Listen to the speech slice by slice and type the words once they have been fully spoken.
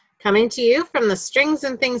Coming to you from the Strings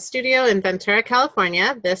and Things studio in Ventura,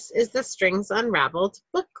 California, this is the Strings Unraveled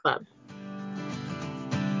Book Club.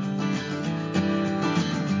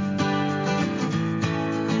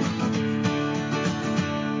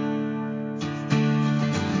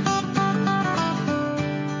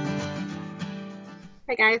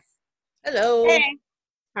 Hi, guys. Hello. Hey.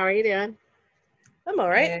 How are you doing? I'm all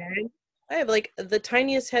right. Good. I have like the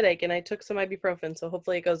tiniest headache and I took some ibuprofen, so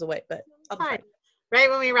hopefully it goes away, but I'll be fine. Right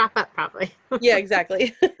when we wrap up, probably. Yeah,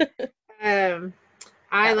 exactly. I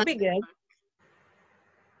That'll be good.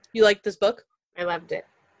 You like this book? I loved it.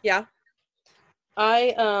 Yeah.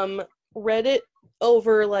 I read it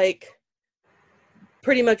over like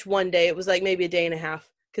pretty much one day. It was like maybe a day and a half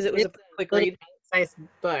because it was a quick read. Nice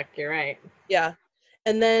book, you're right. Yeah.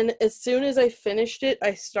 And then as soon as I finished it,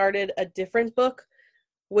 I started a different book,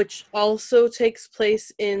 which also takes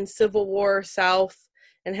place in Civil War South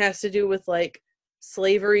and has to do with like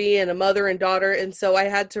slavery and a mother and daughter. And so I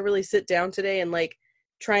had to really sit down today and like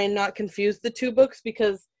try and not confuse the two books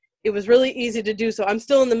because it was really easy to do so. I'm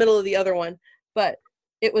still in the middle of the other one, but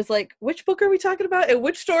it was like, which book are we talking about and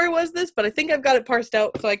which story was this? But I think I've got it parsed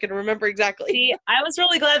out so I can remember exactly. See, I was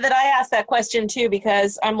really glad that I asked that question too,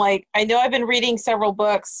 because I'm like, I know I've been reading several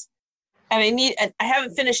books and I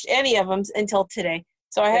haven't finished any of them until today.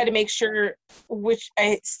 So I had to make sure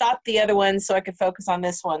I stopped the other one so I could focus on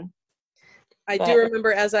this one. I do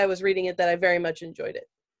remember as I was reading it that I very much enjoyed it.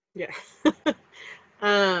 Yeah.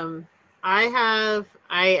 I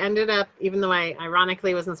ended up, even though I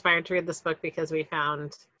ironically was inspired to read this book because we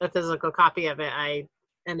found a physical copy of it, I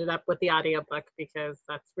ended up with the audiobook because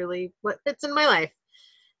that's really what fits in my life.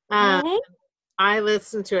 I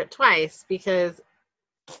listened to it twice because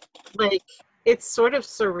like it's sort of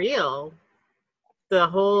surreal, the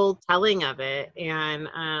whole telling of it, and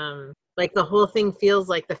like the whole thing feels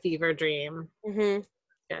like the fever dream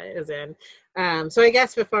is in. So I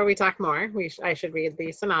guess before we talk more, I should read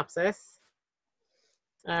the synopsis.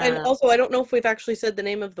 And also, I don't know if we've actually said the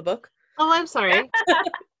name of the book. Oh, I'm sorry.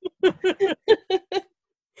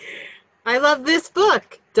 I love this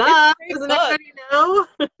book. Duh. Doesn't anybody know?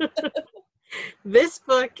 This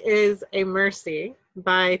book is A Mercy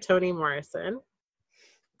by Toni Morrison.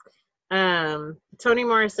 Toni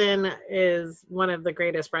Morrison is one of the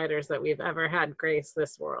greatest writers that we've ever had grace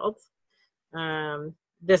this world. I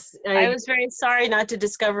was very sorry not to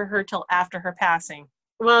discover her till after her passing.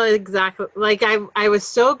 Well, exactly. Like I was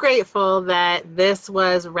so grateful that this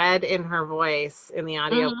was read in her voice in the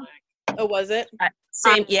audiobook. Oh, was it?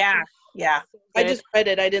 Same. Yeah. I just read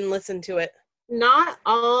it. I didn't listen to it. Not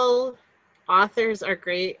all authors are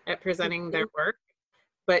great at presenting their work,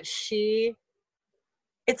 but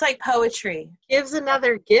it's like poetry. Gives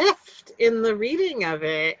another gift in the reading of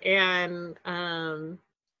it, and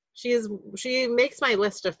she makes my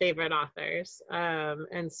list of favorite authors.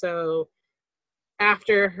 And so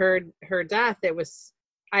after her death,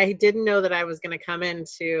 I didn't know that I was going to come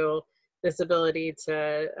into this ability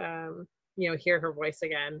to hear her voice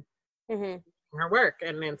again, her work,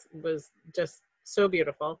 and it was just so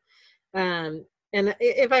beautiful. And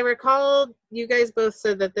if I recall, you guys both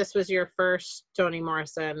said that this was your first Toni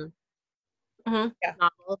Morrison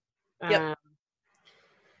novel. Yep.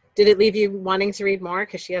 Did it leave you wanting to read more?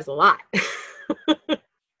 Because she has a lot.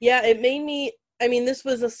 Yeah, it made me. I mean, this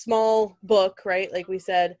was a small book, right? Like we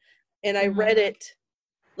said, and I read it,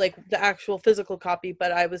 like the actual physical copy,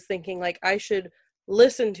 but I was thinking like I should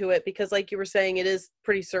listen to it because like you were saying, it is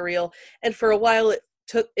pretty surreal. And for a while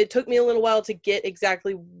it took me a little while to get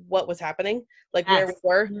exactly what was happening, like where we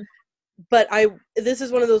were. But this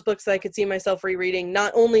is one of those books that I could see myself rereading,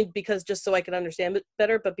 not only because just so I could understand it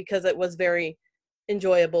better, but because it was very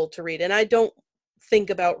enjoyable to read. And I don't think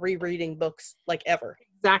about rereading books like ever.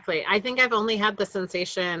 Exactly. I think I've only had the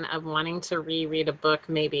sensation of wanting to reread a book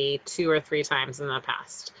maybe 2 or 3 times in the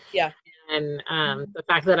past. Yeah. And the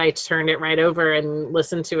fact that I turned it right over and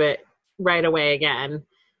listened to it right away again.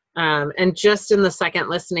 And just in the second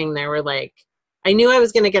listening, there were like, I knew I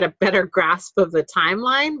was going to get a better grasp of the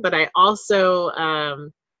timeline, but I also,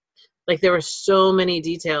 like there were so many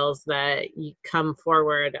details that you come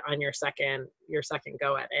forward on your second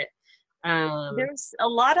go at it. There's a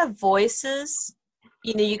lot of voices.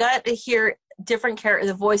 You got to hear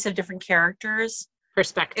the voice of different characters.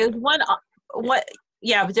 Perspective. It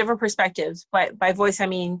was different perspectives. By voice, I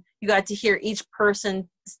mean you got to hear each person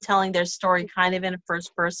telling their story kind of in a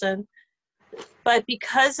first person. But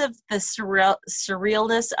because of the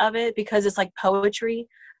surrealness of it, because it's like poetry,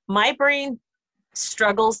 my brain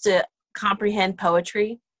struggles to comprehend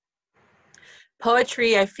poetry.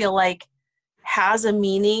 Poetry, I feel like, has a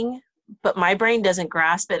meaning, but my brain doesn't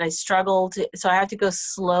grasp it. I struggle to, so I have to go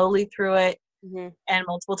slowly through it and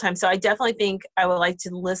multiple times. So I definitely think I would like to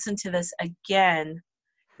listen to this again,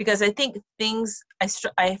 because I think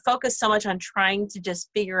I focus so much on trying to just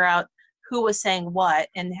figure out who was saying what,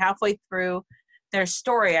 and halfway through their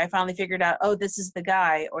story, I finally figured out, oh, this is the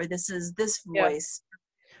guy, or this is this voice.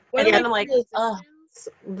 Well, And then I'm like, oh.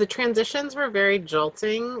 The transitions were very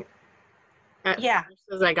jolting at first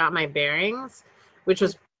as I got my bearings, which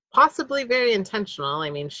was possibly very intentional. I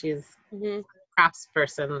mean, she's a crafts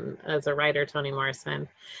person as a writer, Toni Morrison.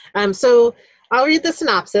 So I'll read the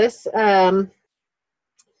synopsis. A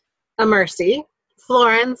Mercy.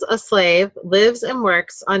 Florence, a slave, lives and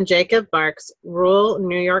works on Jacob Bark's rural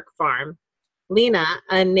New York farm. Lena,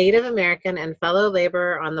 a Native American and fellow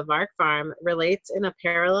laborer on the Bark farm, relates in a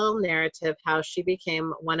parallel narrative how she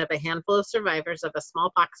became one of a handful of survivors of a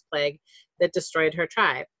smallpox plague that destroyed her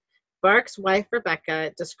tribe. Bark's wife,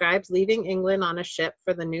 Rebecca, describes leaving England on a ship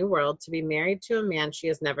for the New World to be married to a man she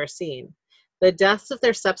has never seen. The deaths of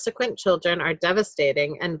their subsequent children are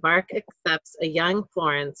devastating, and Bark accepts a young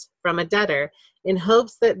Florence from a debtor in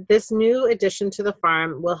hopes that this new addition to the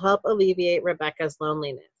farm will help alleviate Rebecca's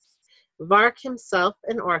loneliness. Vark, himself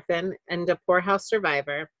an orphan and a poorhouse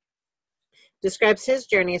survivor, describes his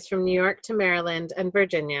journeys from New York to Maryland and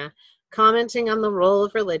Virginia, commenting on the role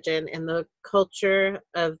of religion in the culture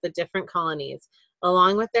of the different colonies,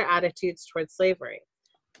 along with their attitudes towards slavery.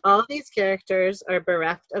 All these characters are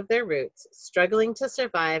bereft of their roots, struggling to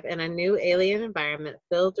survive in a new alien environment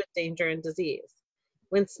filled with danger and disease.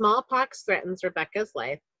 When smallpox threatens Rebecca's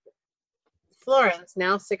life, Florence,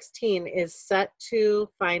 now 16, is sent to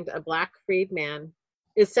find a black freed man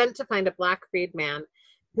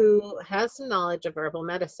who has some knowledge of herbal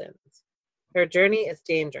medicines. Her journey is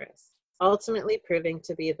dangerous, ultimately proving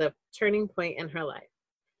to be the turning point in her life.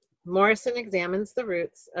 Morrison examines the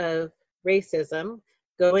roots of racism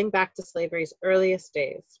going back to slavery's earliest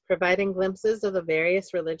days, providing glimpses of the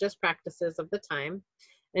various religious practices of the time,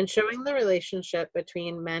 and showing the relationship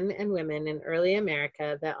between men and women in early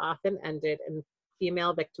America that often ended in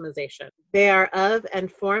female victimization. They are of and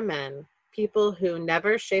for men, people who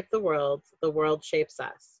never shape the world shapes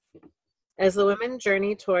us. As the women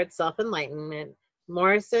journey towards self-enlightenment,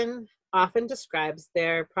 Morrison often describes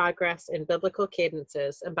their progress in biblical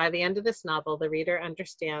cadences, and by the end of this novel, the reader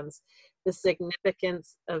understands the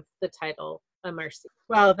significance of the title, A Mercy.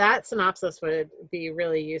 Well, that synopsis would be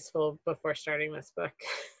really useful before starting this book.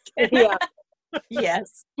 Yeah.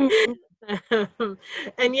 Yes.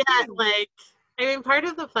 And yet, like, I mean, part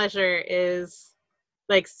of the pleasure is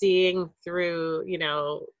like seeing through,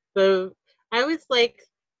 I always like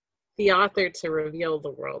the author to reveal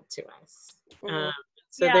the world to us.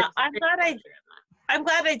 So yeah, I'm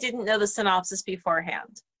glad I didn't know the synopsis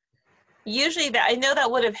beforehand. Usually I know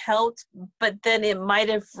that would have helped, but then it might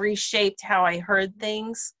have reshaped how I heard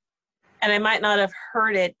things, and I might not have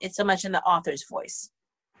heard it so much in the author's voice.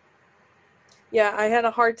 Yeah, I had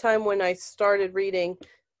a hard time when I started reading,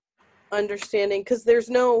 understanding, because there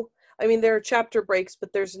are chapter breaks,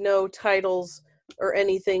 but there's no titles or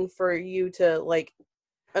anything for you to like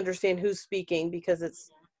understand who's speaking, because it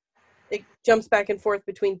jumps back and forth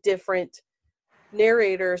between different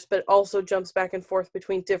narrators, but also jumps back and forth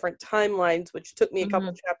between different timelines, which took me a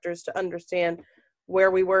couple chapters to understand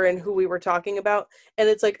where we were and who we were talking about. And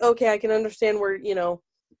it's like, okay, I can understand where,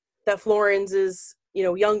 that Florence is,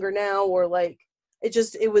 younger now, or like,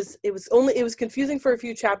 it was confusing for a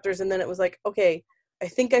few chapters. And then it was like, okay, I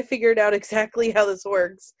think I figured out exactly how this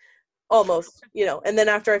works almost, and then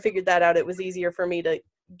after I figured that out, it was easier for me to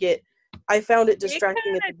get, I found it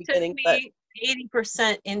distracting at the beginning, but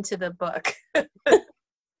 80% into the book. I would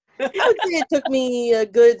say it took me a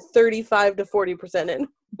good 35 to 40% in.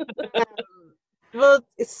 Well,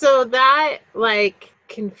 so that like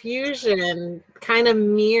confusion kind of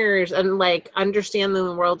mirrors and like understanding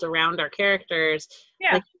the world around our characters.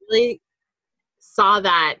 Yeah. Like, really saw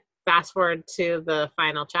that fast forward to the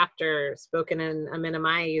final chapter spoken in Amina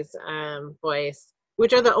Mai's voice,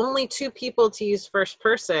 which are the only two people to use first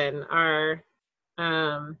person are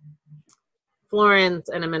Florence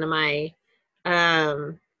and Amina Mai.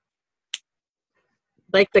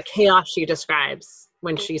 Like the chaos she describes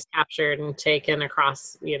when she's captured and taken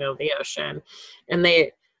across, the ocean. And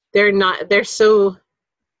they're so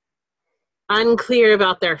unclear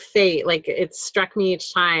about their fate. Like, it struck me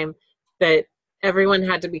each time that everyone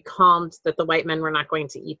had to be calmed that the white men were not going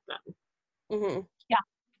to eat them. Mm-hmm. Yeah.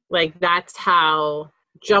 Like, that's how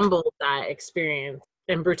jumbled that experience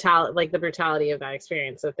and brutality, like the brutality of that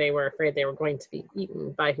experience, that they were afraid they were going to be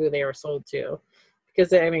eaten by who they were sold to.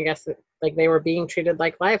 Because, I guess, like, they were being treated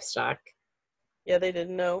like livestock. Yeah, they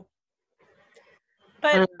didn't know.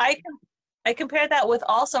 But I compare that with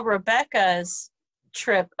also Rebecca's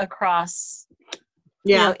trip across,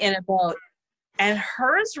 in a boat, and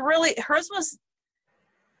hers was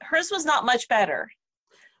not much better.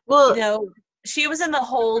 Well, she was in the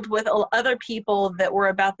hold with other people that were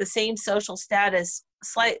about the same social status,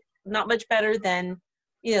 not much better than,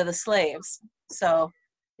 the slaves. So,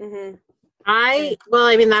 I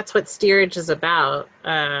mean, that's what steerage is about.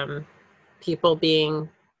 People being,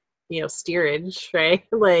 steerage, right?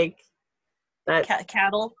 Like that.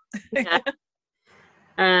 Cattle. Yeah.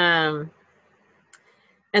 And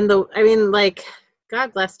like,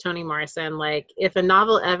 God bless Toni Morrison. Like, if a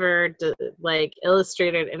novel ever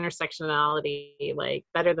illustrated intersectionality like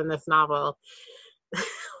better than this novel,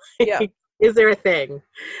 is there a thing?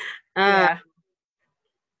 Yeah.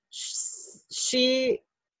 She,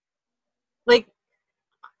 like,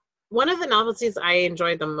 one of the novelties I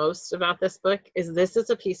enjoyed the most about this book is this is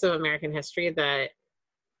a piece of American history that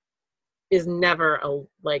is never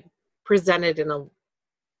presented in a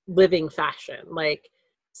living fashion. Like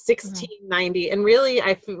 1690, and really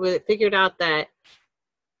I figured out that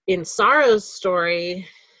in Sorrow's story,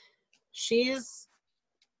 she's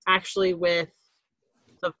actually with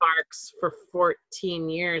the Varks for 14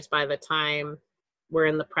 years by the time we're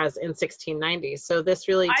in 1690. So this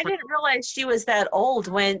really I didn't realize she was that old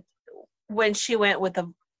when she went with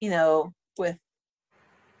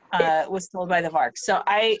was told by the Varks. So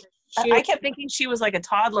I kept thinking she was like a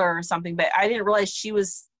toddler or something, but I didn't realize she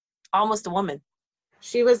was almost a woman.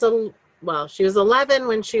 She was 11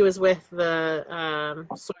 when she was with the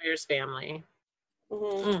Sawyer's family.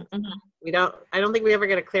 I don't think we ever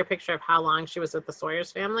get a clear picture of how long she was with the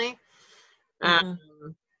Sawyer's family.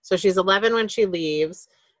 So she's 11 when she leaves,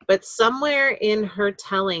 but somewhere in her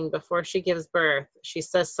telling before she gives birth, she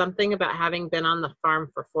says something about having been on the farm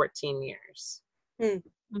for 14 years. So,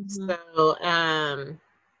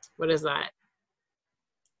 what is that?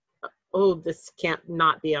 Oh, this can't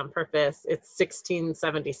not be on purpose. It's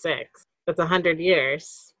 1676. That's 100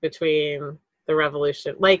 years between the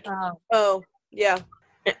revolution. Like,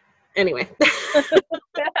 Anyway,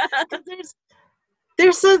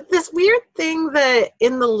 there's this weird thing that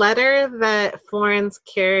in the letter that Florence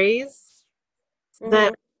carries,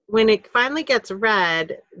 that when it finally gets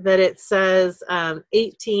read, that it says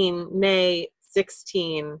 18 May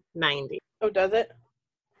 1690. Oh, does it?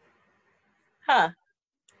 Huh.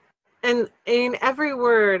 And every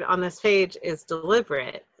word on this page is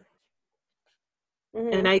deliberate.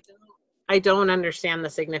 And I don't understand the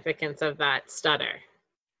significance of that stutter.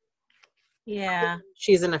 Yeah.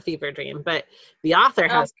 She's in a fever dream, but the author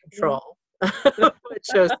has control. It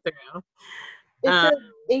shows through. It says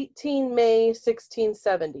 18 May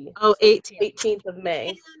 1670. Oh, 18th of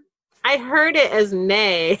May. I heard it as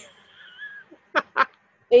May.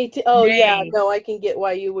 18. Oh, May. Yeah. No, I can get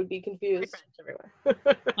why you would be confused.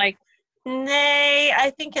 Like, nay, I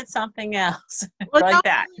think it's something else. Like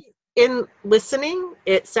that. In listening,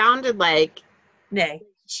 it sounded like nay.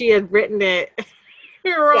 She had written it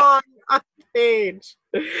wrong on the page.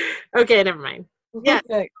 Okay, never mind. Yeah.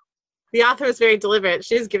 The author was very deliberate.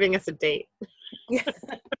 She's giving us a date.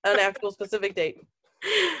 An actual specific date.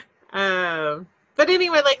 But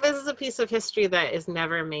anyway, like, this is a piece of history that is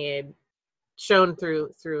never shown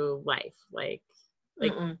through life. Like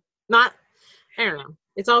not, I don't know.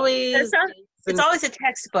 It's always a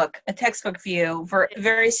textbook view, for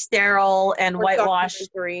very sterile and whitewashed.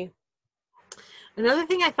 Another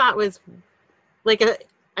thing I thought was like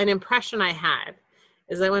an impression I had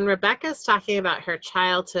is that when Rebecca's talking about her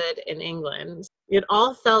childhood in England, it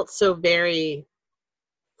all felt so very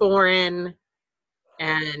foreign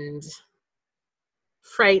and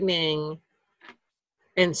frightening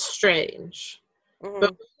and strange.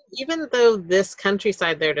 But even though this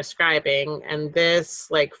countryside they're describing and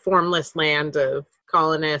this like formless land of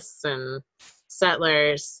colonists and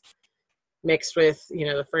settlers mixed with,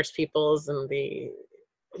 the First Peoples and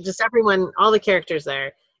just everyone, all the characters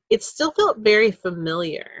there, it still felt very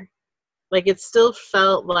familiar. Like, it still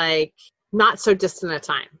felt like not so distant a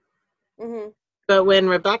time. But when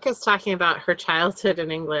Rebecca's talking about her childhood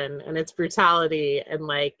in England and its brutality and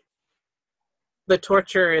like the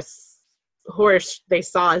torturous horse they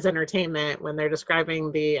saw as entertainment when they're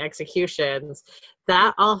describing the executions,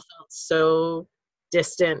 that all felt so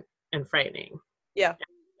distant and frightening. Yeah.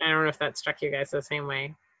 I don't know if that struck you guys the same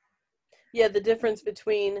way. Yeah, the difference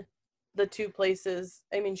between the two places.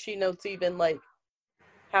 I mean, she notes even like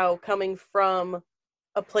how coming from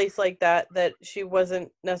a place like that she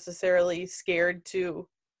wasn't necessarily scared to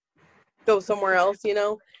go somewhere else,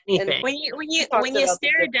 And when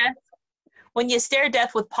you stare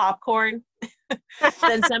death with popcorn,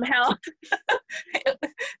 then somehow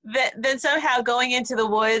then somehow going into the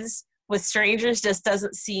woods with strangers just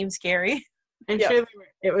doesn't seem scary. I'm sure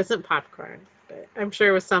it wasn't popcorn, but I'm sure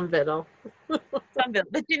it was some Viddle.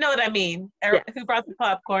 But you know what I mean. Yeah. Who brought the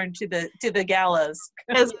popcorn to the gallows?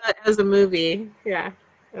 as a movie, yeah.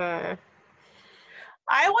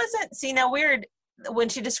 I wasn't, see, now weird, when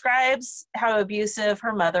she describes how abusive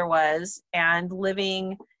her mother was and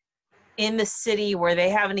living in the city where they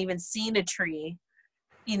haven't even seen a tree,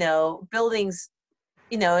 buildings,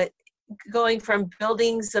 going from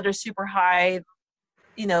buildings that are super high,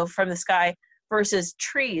 from the sky versus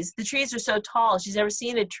trees. The trees are so tall. She's never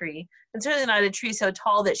seen a tree. And certainly not a tree so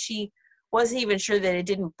tall that she wasn't even sure that it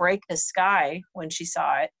didn't break the sky when she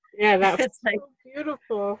saw it. Yeah, that was It's like, so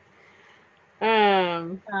beautiful.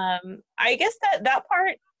 I guess that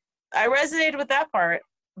part, I resonated with that part,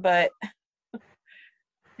 but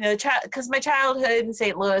because my childhood in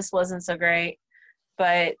St. Louis wasn't so great,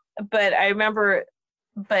 but I remember,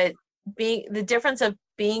 being the difference of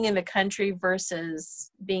being in the country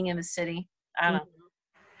versus being in the city. I don't know.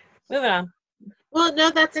 Moving on. Well, no,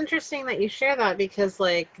 that's interesting that you share that because,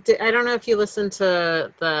 like, I don't know if you listened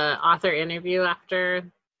to the author interview after.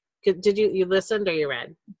 Did you listened or you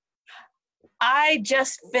read? I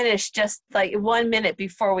just finished just like 1 minute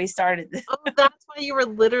before we started. Oh, that's why you were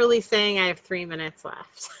literally saying I have 3 minutes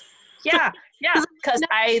left. Yeah, because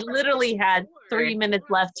I literally had 3 minutes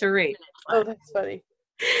left to read. Oh, that's funny.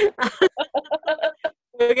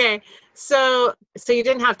 Okay, so you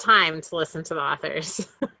didn't have time to listen to the authors.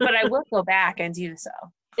 But I will go back and do so.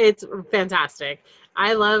 It's fantastic.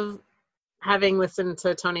 I love having listened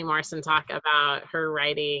to Toni Morrison talk about her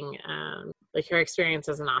writing, like her experience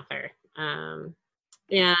as an author. And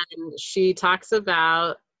she talks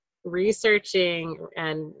about researching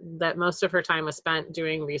and that most of her time was spent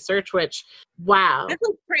doing research, which, wow.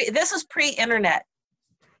 This was pre-internet,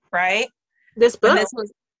 right? This book? This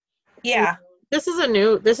was, yeah. This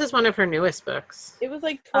is one of her newest books. It was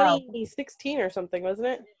like 2016 or something, wasn't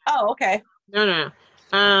it? Oh, okay. No.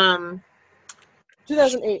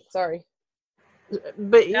 2008, sorry.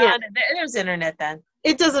 But yeah. There's internet then.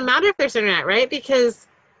 It doesn't matter if there's internet, right? Because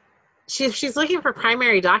she's looking for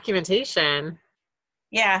primary documentation.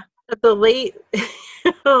 Yeah. At the late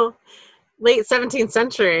 17th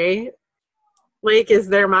century. Like, is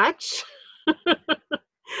there much?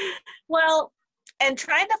 Well, and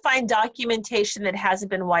trying to find documentation that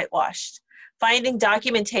hasn't been whitewashed, finding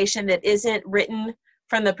documentation that isn't written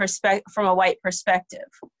from a white perspective.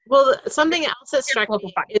 Well, something else that struck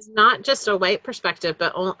me is not just a white perspective,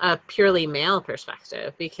 but a purely male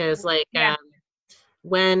perspective. Because, like,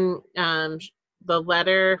 when the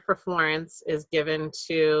letter for Florence is given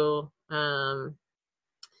to the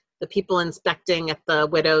people inspecting at the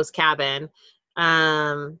widow's cabin,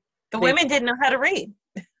 the women didn't know how to read.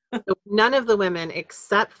 None of the women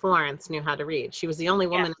except Florence knew how to read. She was the only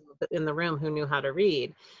woman in the room who knew how to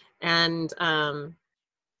read. And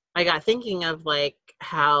I got thinking of, like,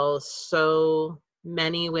 how so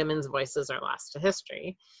many women's voices are lost to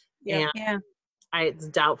history. Yeah. And it's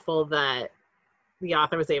doubtful that the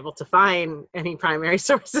author was able to find any primary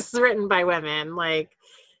sources written by women. Like,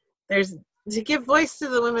 to give voice to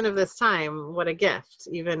the women of this time, what a gift,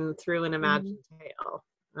 even through an imagined tale.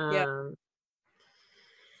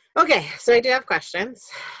 Okay, so I do have questions.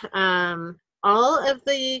 All of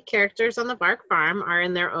the characters on the Bark Farm are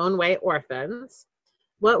in their own way orphans.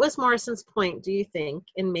 What was Morrison's point, do you think,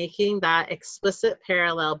 in making that explicit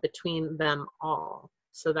parallel between them all?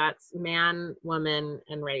 So that's man, woman,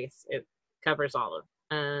 and race. It covers all of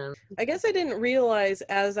them. I guess I didn't realize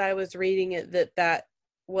as I was reading it that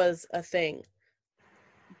was a thing.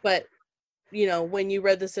 But, when you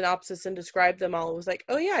read the synopsis and described them all, it was like,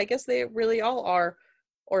 oh yeah, I guess they really all are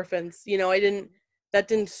orphans. That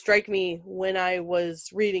didn't strike me when I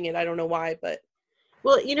was reading it. I don't know why, but.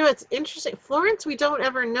 Well, it's interesting. Florence, we don't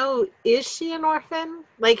ever know, is she an orphan?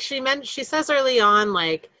 Like, she says early on,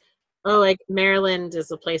 like, oh, like, Maryland is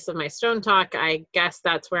the place of my stone talk. I guess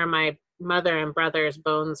that's where my mother and brother's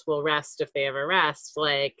bones will rest if they ever rest.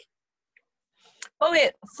 Like, oh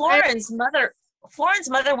wait, Florence's mother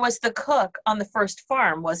was the cook on the first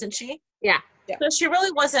farm, wasn't she? Yeah. So she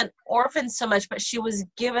really wasn't orphaned so much, but she was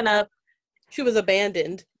given up. She was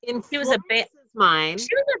abandoned. She was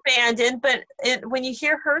abandoned, but when you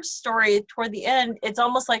hear her story toward the end, it's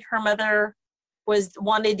almost like her mother was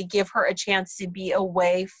wanting to give her a chance to be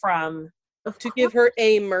away from. To give her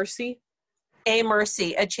a mercy,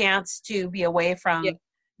 a chance to be away from at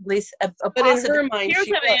least a but in her mind,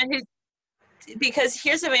 because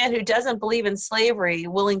here's a man who doesn't believe in slavery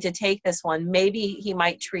willing to take this one. Maybe he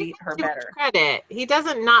might treat her Too much better. credit. He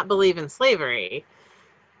doesn't not believe in slavery.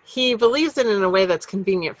 He believes it in a way that's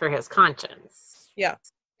convenient for his conscience. Yeah.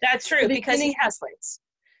 That's true, because he has slaves.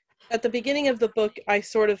 At the beginning of the book, I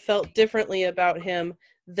sort of felt differently about him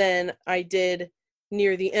than I did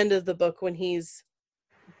near the end of the book when he's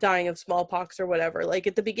dying of smallpox or whatever. Like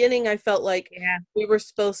at the beginning, I felt like we were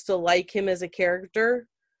supposed to like him as a character.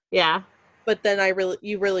 Yeah. But then I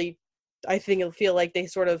think it'll feel like they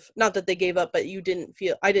sort of, not that they gave up, but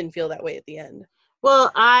I didn't feel that way at the end.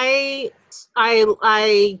 Well, I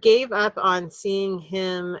gave up on seeing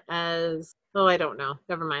him as, I don't know.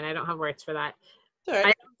 Never mind. I don't have words for that. All right.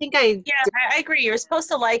 I don't think I... Yeah, I agree. You're supposed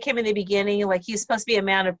to like him in the beginning. Like, he's supposed to be a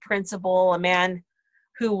man of principle, a man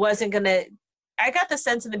who wasn't going to... I got the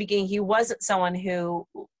sense in the beginning he wasn't someone who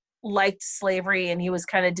liked slavery, and he was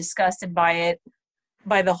kind of disgusted by it,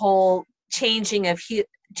 by the whole changing of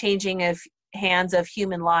hands of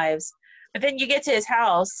human lives. But then you get to his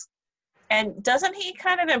house, and doesn't he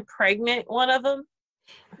kind of impregnate one of them?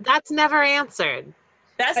 That's never answered.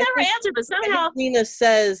 That's never answered, but somehow... Nina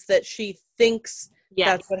says that she thinks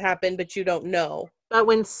that's what happened, but you don't know. But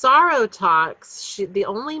when Sorrow talks, the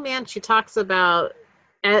only man she talks about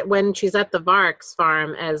when she's at the Varks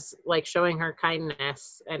farm as like showing her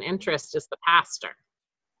kindness and interest is the pastor.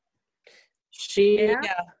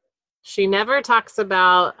 She never talks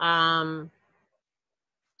about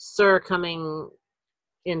Sir coming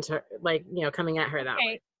into, like, coming at her that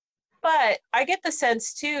way. But I get the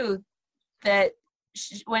sense too that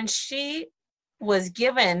when she was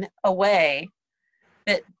given away,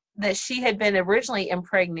 that she had been originally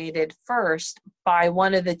impregnated first by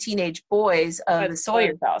one of the teenage boys of the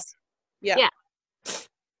Sawyer's house. Yeah.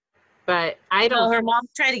 But I don't... Well, her mom's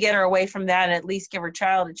trying to get her away from that and at least give her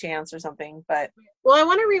child a chance or something. But... Well, I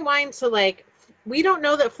want to rewind to, like, we don't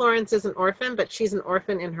know that Florence is an orphan, but she's an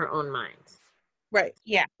orphan in her own mind. Right.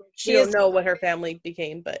 Yeah. She don't know what her family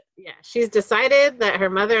became, but... Yeah, she's decided that her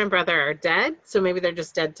mother and brother are dead, so maybe they're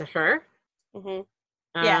just dead to her. Mm-hmm.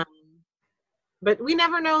 Yeah. But we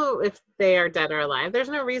never know if they are dead or alive. There's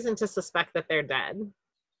no reason to suspect that they're dead.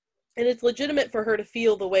 And it's legitimate for her to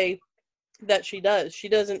feel the way that she does. She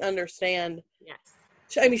doesn't understand. Yes.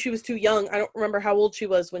 I mean, she was too young. I don't remember how old she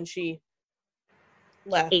was when she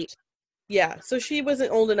left. 8. Yeah, so she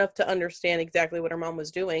wasn't old enough to understand exactly what her mom was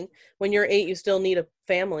doing. When you're 8, you still need a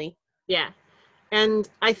family. Yeah. And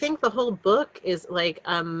I think the whole book is like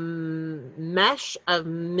a mesh of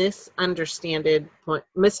misunderstood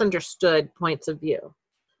points of view.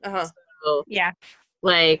 Uh-huh. So, yeah.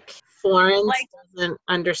 Like, Florence doesn't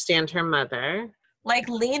understand her mother. Like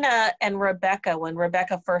Lena and Rebecca, when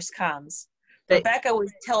Rebecca first comes. Rebecca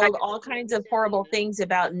was told all kinds of horrible things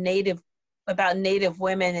about native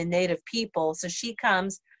women and native people. So she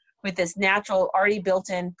comes with this natural, already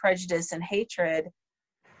built-in prejudice and hatred.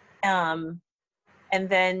 And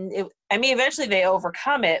then, eventually they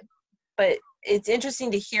overcome it, but it's interesting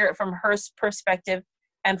to hear it from her perspective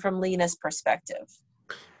and from Lena's perspective.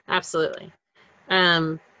 Absolutely.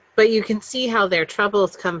 But you can see how their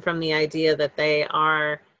troubles come from the idea that they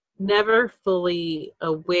are never fully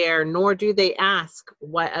aware, nor do they ask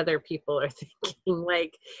what other people are thinking.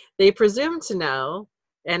 Like, they presume to know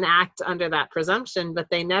and act under that presumption, but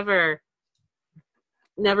they never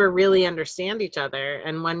really understand each other.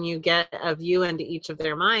 And when you get a view into each of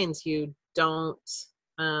their minds, you don't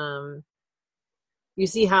you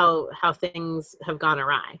see how things have gone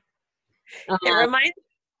awry.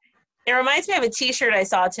 It reminds me of a t-shirt I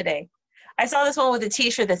saw today. I saw this one with a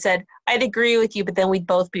t-shirt that said, "I'd agree with you, but then we'd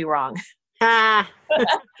both be wrong." And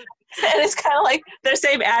it's kind of like their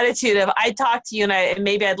same attitude of, I talked to you and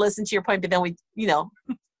maybe I'd listen to your point, but then we,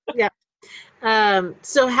 Yeah.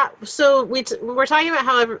 So we're talking about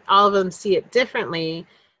how all of them see it differently,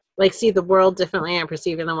 like see the world differently and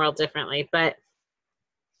perceiving the world differently. But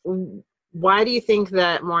why do you think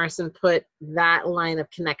that Morrison put that line of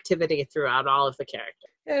connectivity throughout all of the characters?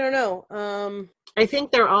 I don't know. I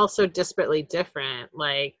think they're all so disparately different.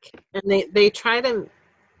 Like, and they try to.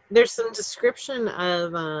 There's some description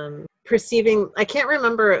of perceiving. I can't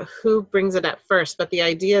remember who brings it up first, but the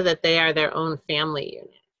idea that they are their own family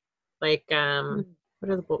unit. Like, what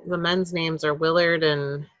are the men's names are Willard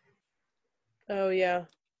and... Oh, yeah.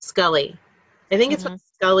 Scully. I think it's when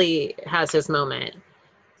Scully has his moment.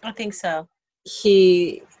 I think so.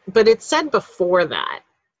 But it's said before that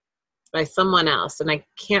by someone else, and I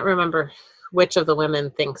can't remember which of the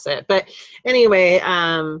women thinks it. But anyway,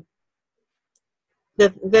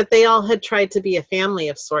 that they all had tried to be a family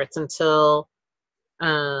of sorts until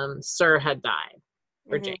Sir had died,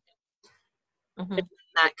 or Jake.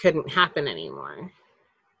 that couldn't happen anymore.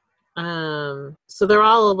 So they're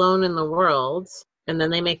all alone in the world, and then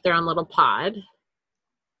they make their own little pod,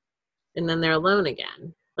 and then they're alone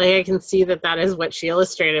again. Like, I can see that that is what she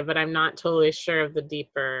illustrated, but I'm not totally sure of the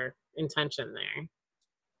deeper intention there. You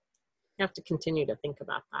have to continue to think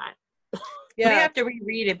about that. We have to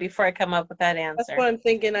reread it before I come up with that answer. That's what I'm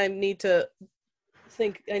thinking. I need to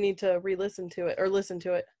re-listen to it or listen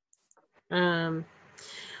to it.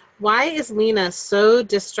 Why is Lena so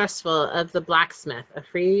distrustful of the blacksmith, a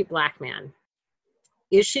free black man?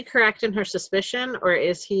 Is she correct in her suspicion, or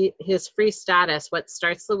is his free status what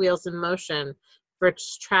starts the wheels in motion for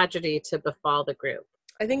tragedy to befall the group?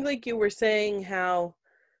 I think, like you were saying, how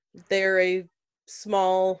they're a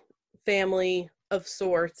small family of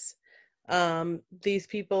sorts. These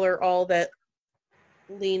people are all that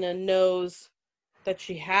Lena knows that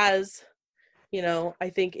she has. You know, I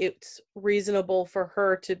think it's reasonable for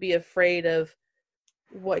her to be afraid of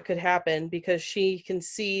what could happen, because she can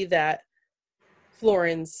see that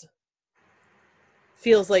Florence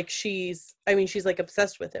feels like she's like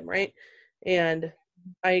obsessed with him, right? And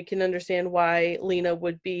I can understand why Lena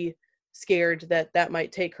would be scared that that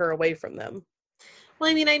might take her away from them. Well,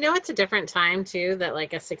 I mean, I know it's a different time too, that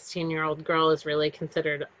like a 16-year-old girl is really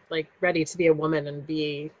considered like ready to be a woman and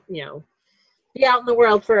be, you know, be out in the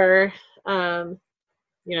world for, you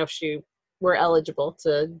know, if she were eligible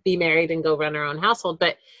to be married and go run her own household.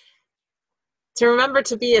 But to remember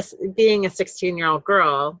to be being a 16-year-old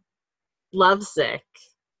girl, lovesick,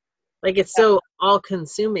 like it's so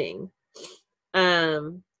all-consuming.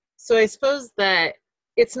 So I suppose that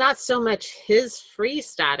it's not so much his free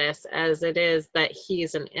status as it is that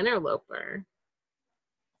he's an interloper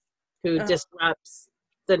who disrupts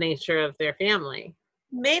the nature of their family.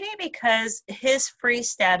 Maybe because his free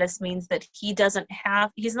status means that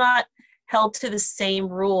he's not held to the same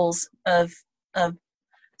rules of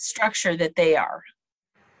structure that they are.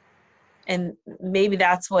 And maybe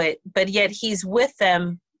that's but yet he's with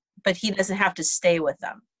them, but he doesn't have to stay with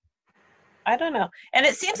them. I don't know. And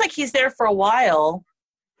it seems like he's there for a while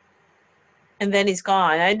and then he's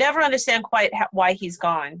gone. I never understand quite why he's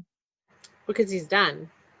gone. Because he's done.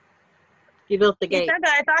 He built the gate.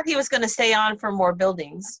 I thought he was going to stay on for more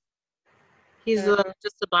buildings. He's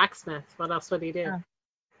just a blacksmith. What else would he do?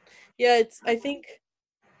 Yeah, I think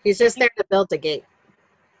he's just there to build a gate.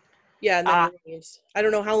 Yeah, and then I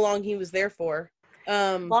don't know how long he was there for.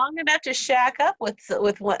 Long enough to shack up with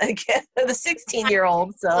what, again, the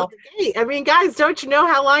 16-year-old. So I mean, guys, don't you know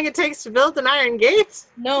how long it takes to build an iron gate?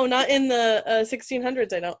 No, not in the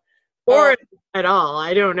 1600s. I don't. Or at all.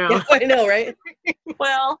 I don't know. Yeah, I know, right?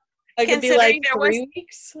 Well, I could be like 3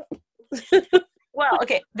 weeks. Well,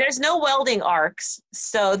 okay. There's no welding arcs,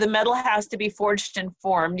 so the metal has to be forged and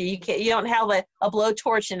formed. You don't have a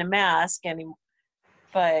blowtorch and a mask anymore.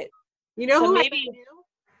 But you know who maybe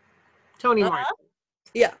Toni Morrison.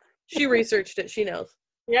 Yeah, she researched it. She knows.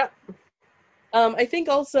 Yep. I think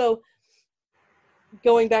also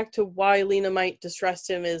going back to why Lena might distrust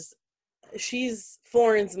him is she's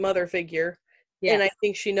Florence's mother figure, and I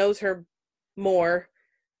think she knows her more.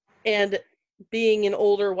 And being an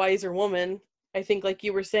older, wiser woman, I think, like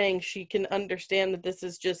you were saying, she can understand that this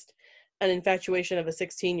is just an infatuation of a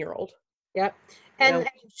 16-year-old. Yep. And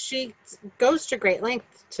she goes to great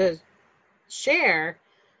lengths to share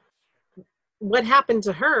what happened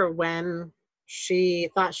to her when she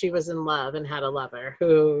thought she was in love and had a lover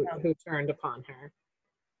who turned upon her.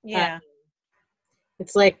 Yeah.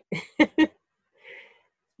 It's like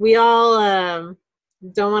we all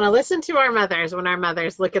don't want to listen to our mothers when our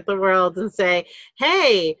mothers look at the world and say,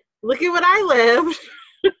 hey, look at what I lived.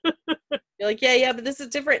 You're like, yeah, but this is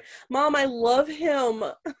different. Mom, I love him.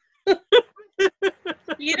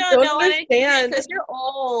 You don't know anything because you're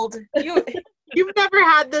old. You've never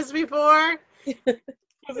had this before.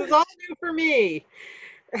 This is all new for me.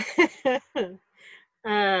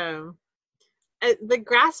 The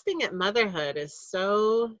grasping at motherhood is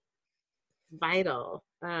so vital.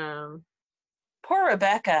 Poor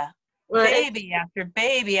Rebecca. Baby after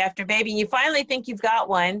baby after baby. And you finally think you've got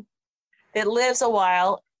one that lives a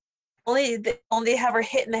while. Only have her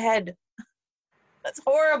hit in the head. That's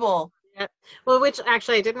horrible. Yeah. Well, which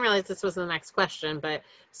actually I didn't realize this was the next question, but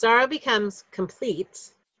Sorrow becomes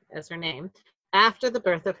complete, as her name, after the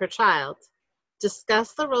birth of her child.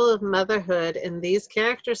 Discuss the role of motherhood in these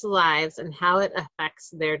characters' lives and how it affects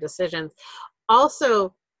their decisions.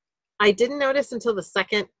 Also, I didn't notice until the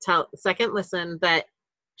second listen that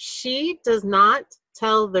she does not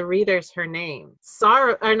tell the readers her name.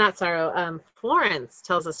 Florence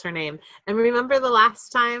tells us her name. And remember the last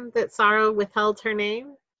time that Sorrow withheld her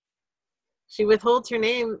name? She withholds her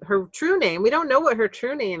name, her true name. We don't know what her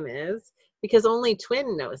true name is because only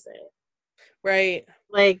Twin knows it. Right.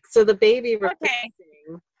 Like, so the baby Okay.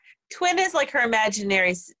 replacing. Twin is like her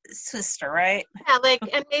imaginary sister, right? Yeah, like,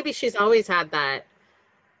 and maybe she's always had that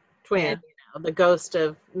twin, Yeah. you know, the ghost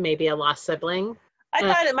of maybe a lost sibling. I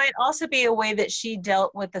thought it might also be a way that she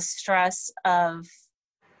dealt with the stress of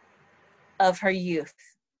her youth,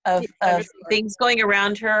 of things going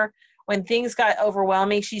around her. When things got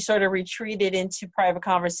overwhelming, she sort of retreated into private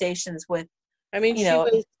conversations with. I mean,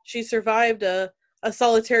 she survived a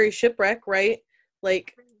solitary shipwreck, right?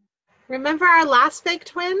 Like, remember our last fake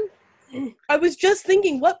twin? I was just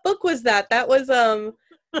thinking, what book was that? That was so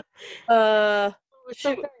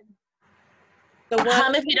shoot. good. The one.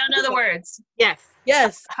 Hum if you don't know the words. Yes.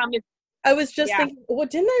 Yes. Hum if, I was just thinking, well,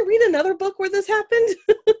 didn't I read another book where this happened?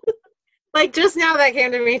 Like just now that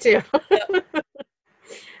came to me too.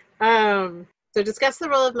 So discuss the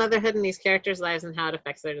role of motherhood in these characters' lives and how it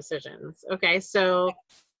affects their decisions. Okay, so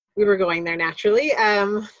we were going there naturally. I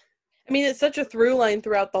mean, it's such a through line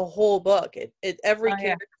throughout the whole book. Every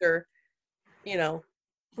character, you know,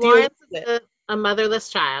 Florence is a motherless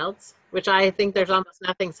child, which I think there's almost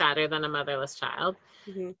nothing sadder than a motherless child.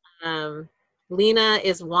 Mm-hmm. Lena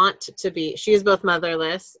is she is both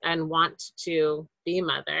motherless and want to be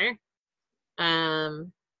mother.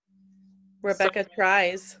 Rebecca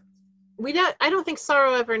tries. I don't think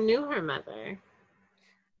Sorrow ever knew her mother.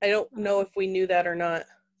 I don't know if we knew that or not.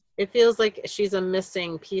 It feels like she's a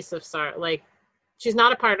missing piece of Sorrow. Like, she's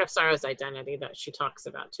not a part of Sorrow's identity that she talks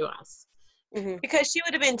about to us. Mm-hmm. Because she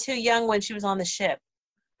would have been too young when she was on the ship.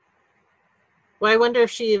 Well, I wonder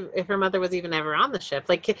if her mother was even ever on the ship.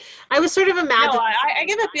 Like, I was sort of imagining. No, I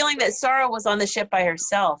get the feeling that Sorrow was on the ship by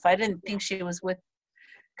herself. I didn't think she was with,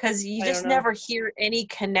 because you just never hear any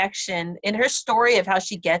connection in her story of how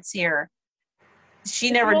she gets here.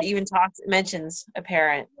 She never even mentions a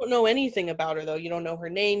parent. You don't know anything about her, though. You don't know her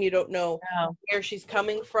name. You don't know where she's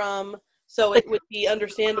coming from. So it would be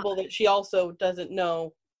understandable that she also doesn't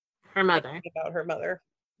know her mother about her mother.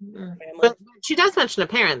 Mm-hmm. But she does mention a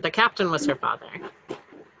parent. The captain was her father.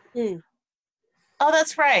 Mm. Oh,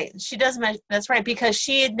 that's right. She does mention, that's right, because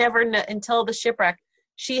she had never, until the shipwreck,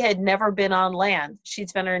 she had never been on land. She'd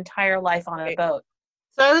spent her entire life on a boat.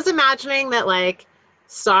 So I was imagining that, like,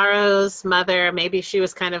 Sorrow's mother, maybe she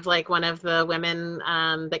was kind of like one of the women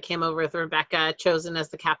that came over with Rebecca, chosen as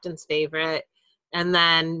the captain's favorite, and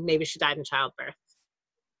then maybe she died in childbirth.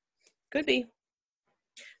 Could be.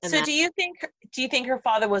 And so do you think her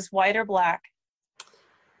father was white or black?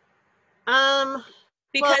 Because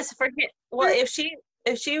if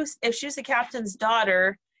she was the captain's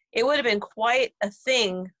daughter, it would have been quite a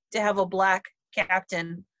thing to have a black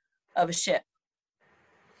captain of a ship.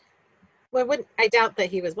 Well, I doubt that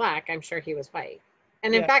he was black. I'm sure he was white.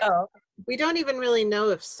 And in fact, we don't even really know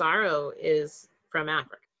if Sorrow is from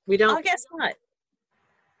Africa. We don't. I guess not.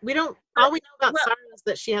 We don't. All we know about Sorrow is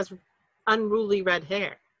that she has unruly red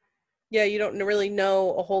hair. Yeah, you don't really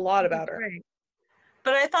know a whole lot about her. Right.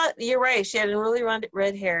 But I thought you're right. She had really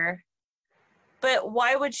red hair. But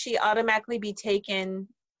why would she automatically be taken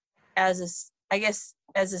as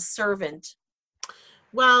a servant?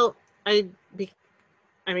 Well,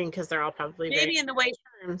 because they're all probably maybe in the way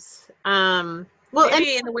terms. In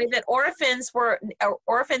the way that orphans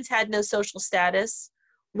had no social status.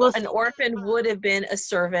 Well, an orphan would have been a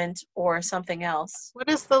servant or something else. What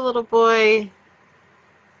is the little boy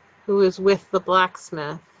who is with the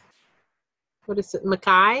blacksmith? What is it,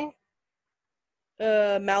 Malachi?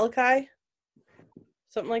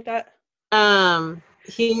 Something like that. I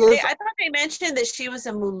thought they mentioned that she was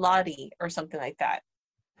a mulati or something like that.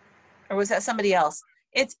 Or was that somebody else?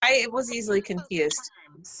 I was easily confused.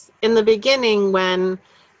 In the beginning, when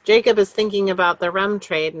Jacob is thinking about the rum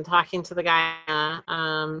trade and talking to the guy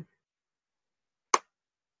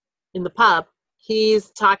in the pub,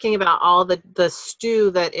 he's talking about all the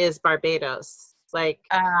stew that is Barbados. Like,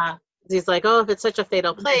 he's like, oh, if it's such a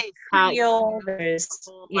fatal place, the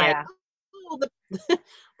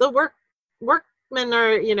workmen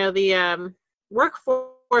are, the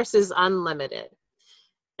workforce is unlimited.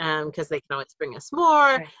 Because they can always bring us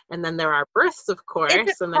more, right. And then there are births, of course.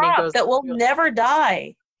 It's a and crop then he goes that will never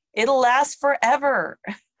die. It'll last forever.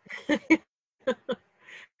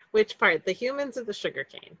 Which part? The humans or the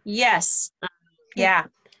sugarcane? Yes. Yeah.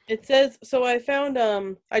 It says, so I found,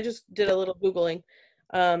 I just did a little Googling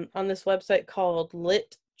on this website called Literary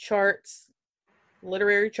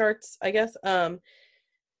Charts, I guess.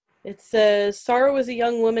 It says, Sorrow is a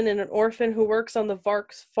young woman and an orphan who works on the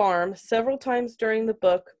Varks farm. Several times during the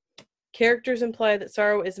book, Characters imply that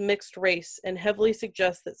Sorrow is mixed race and heavily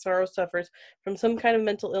suggest that Sorrow suffers from some kind of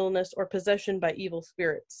mental illness or possession by evil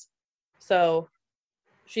spirits. So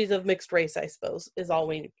she's of mixed race, I suppose, is all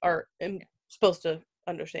we are supposed to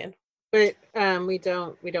understand. But we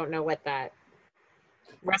don't know what that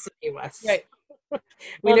recipe was. Right. We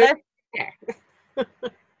Well, know that's there.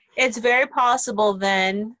 it's very possible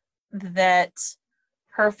then that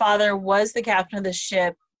her father was the captain of the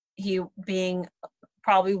ship, he being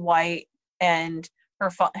probably white, and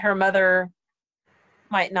her mother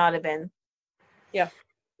might not have been. Yeah.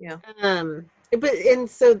 But and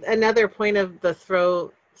so another point of the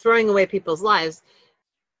throwing away people's lives,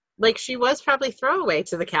 like she was probably throwaway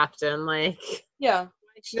to the captain, like Yeah.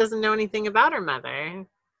 she doesn't know anything about her mother.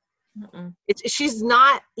 Mm-mm. She's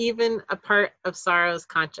not even a part of Sorrow's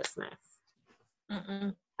consciousness.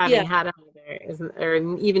 Mm-mm. Having had a mother isn't, or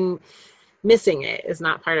even missing it is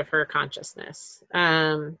not part of her consciousness.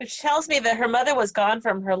 Which tells me that her mother was gone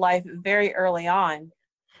from her life very early on.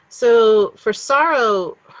 So for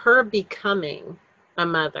Sorrow, her becoming a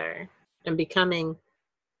mother and becoming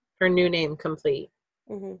her new name complete,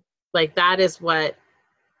 Mm-hmm. like that is what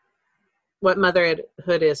motherhood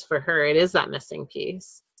is for her. It is that missing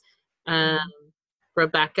piece.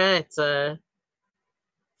 Rebecca, it's a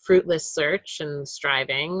fruitless search and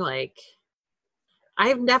striving. Like,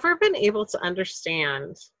 I've never been able to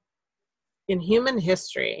understand in human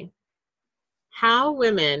history how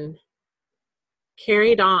women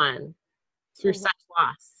carried on through such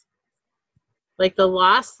loss. Like the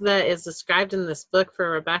loss that is described in this book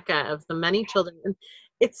for Rebecca of the many children.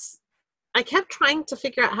 I kept trying to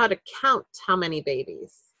figure out how to count how many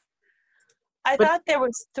babies. I thought there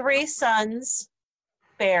was 3 sons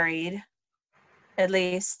buried, at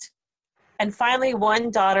least, and finally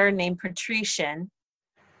one daughter named Patrician,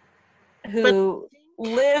 who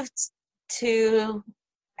lived to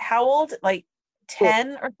how old? Like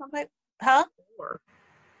 10 or something? Huh? 4.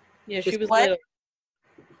 Yeah, she was What? little.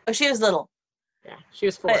 Oh, she was little. Yeah, she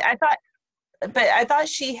was 4. But I thought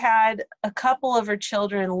she had a couple of her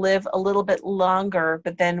children live a little bit longer,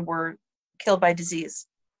 but then were killed by disease.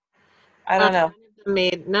 I don't know.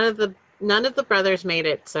 None of the brothers made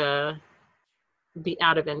it to be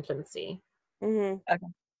out of infancy. Mm-hmm. Okay.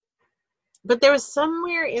 But there was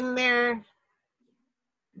somewhere in there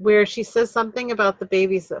where she says something about the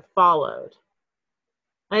babies that followed.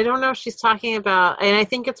 I don't know if she's talking about, and I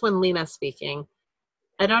think it's when Lena's speaking.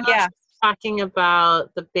 I don't know if she's talking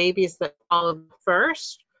about the babies that followed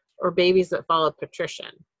first or babies that followed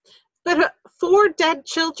Patrician. But 4 dead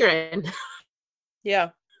children.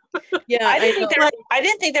 Yeah. Yeah. I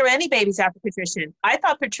didn't think there were any babies after Patrician. I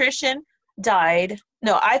thought Patrician died.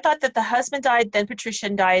 No, I thought that the husband died, then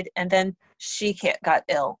Patrician died, and then she got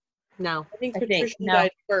ill. No. I think Patrician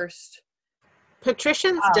died first.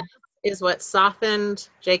 Patrician's death is what softened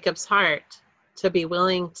Jacob's heart to be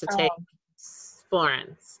willing to take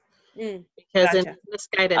Florence. Because in his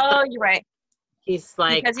misguided thought, you're right. He's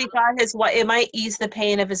like, because he thought it might ease the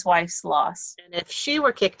pain of his wife's loss. And if she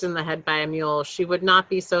were kicked in the head by a mule, she would not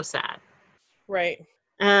be so sad. Right.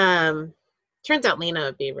 Turns out Lena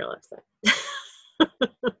would be real upset.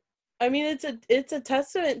 I mean, it's a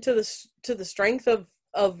testament to the strength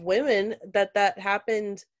of women that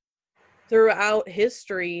happened throughout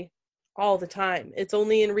history all the time. It's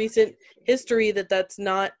only in recent history that's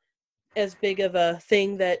not as big of a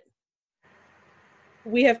thing that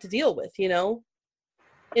we have to deal with, you know?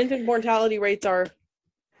 Infant mortality rates are,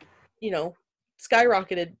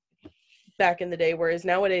 skyrocketed back in the day, whereas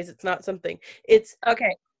nowadays it's not something. It's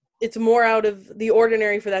more out of the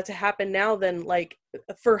ordinary for that to happen now than like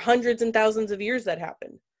for hundreds and thousands of years that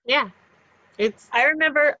happened. Yeah. I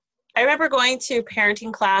remember going to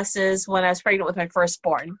parenting classes when I was pregnant with my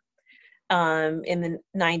firstborn in the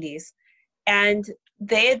 90s. And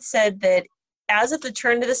they had said that as of the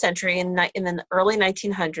turn of the century in the early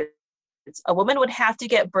 1900s, a woman would have to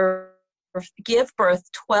give birth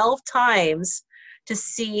 12 times to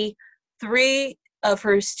see 3 of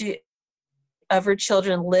her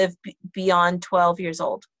children live beyond 12 years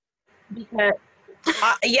old. Because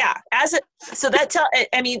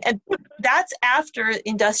and that's after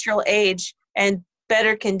industrial age and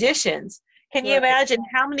better conditions. Can you imagine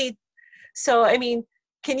how many? So I mean,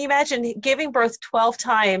 can you imagine giving birth 12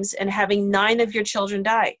 times and having 9 of your children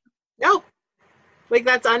die? No, like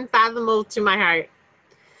that's unfathomable to my heart.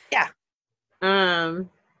 Yeah.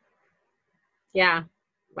 Yeah.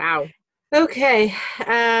 Wow. Okay.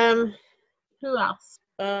 Who else?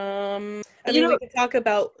 We could talk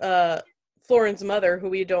about Florence's mother, who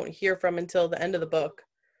we don't hear from until the end of the book.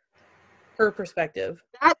 Her perspective.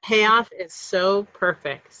 That payoff is so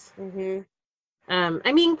perfect. Mm-hmm.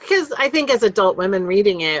 I mean, because I think as adult women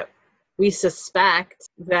reading it, we suspect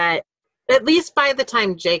that at least by the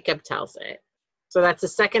time Jacob tells it. So that's the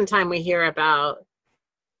second time we hear about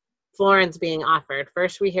Florence being offered.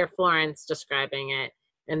 First we hear Florence describing it,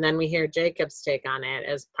 and then we hear Jacob's take on it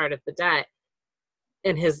as part of the debt,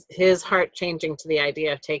 and his heart changing to the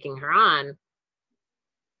idea of taking her on.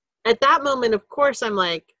 At that moment, of course, I'm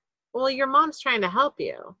like, well, your mom's trying to help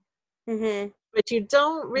you. Mm-hmm. But you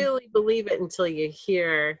don't really believe it until you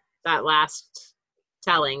hear that last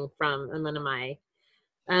telling from Amunimai.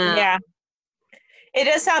 Yeah. It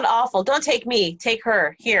does sound awful. Don't take me. Take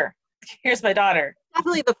her. Here's my daughter.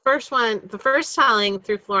 Definitely the first telling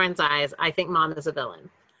through Florence's eyes, I think mom is a villain.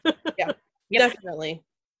 Yeah, Yep. definitely.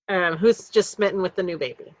 Who's just smitten with the new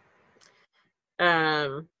baby.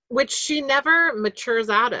 Which she never matures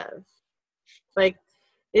out of. Like,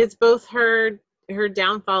 it's both her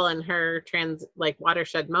downfall and her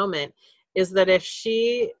watershed moment is that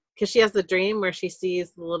because she has the dream where she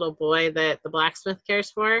sees the little boy that the blacksmith cares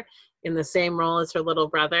for in the same role as her little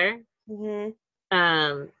brother.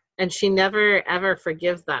 Mm-hmm. And she never ever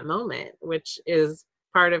forgives that moment, which is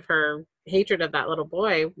part of her hatred of that little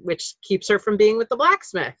boy, which keeps her from being with the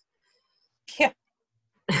blacksmith. Yeah.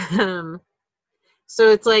 So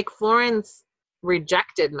it's like Florence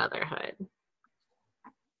rejected motherhood.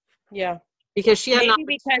 Yeah. Because she had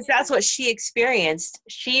because that's what she experienced.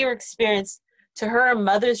 She experienced, to her,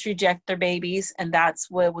 mothers reject their babies, and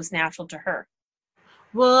that's what was natural to her.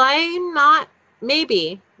 Well, I'm not,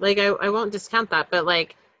 maybe, like, I won't discount that, but,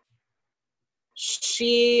 like,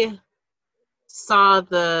 she saw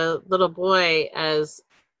the little boy as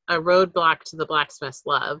a roadblock to the blacksmith's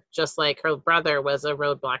love, just like her brother was a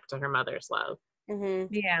roadblock to her mother's love.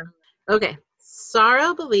 Mm-hmm. Yeah. Okay.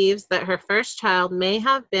 Sorrow believes that her first child may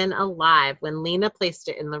have been alive when Lena placed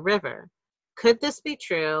it in the river. Could this be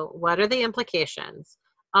true? What are the implications?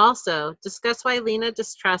 Also, discuss why Lena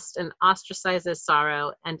distrusts and ostracizes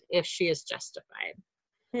Sorrow and if she is justified.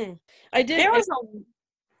 Go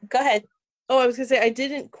ahead. Oh, I was going to say, I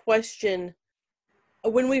didn't question.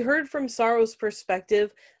 When we heard from Sorrow's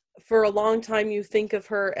perspective, for a long time you think of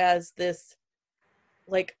her as this,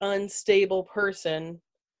 like, unstable person.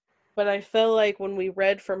 But I felt like when we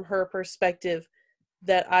read from her perspective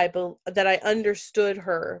that I understood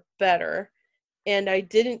her better, and I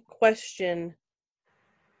didn't question.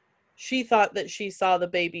 She thought that she saw the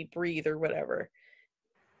baby breathe or whatever,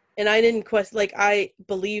 and I didn't question. Like, I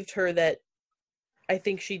believed her that I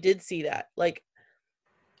think she did see that. Like,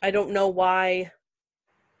 I don't know why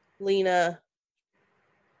Lena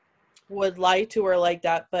would lie to her like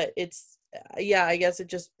that, but it's, yeah, I guess it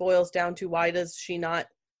just boils down to, why does she not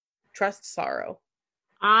trust Sorrow?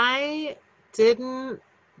 I didn't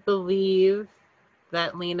believe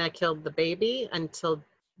that Lena killed the baby until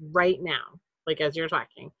right now, like as you're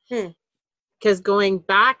talking. Because going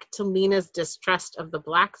back to Lena's distrust of the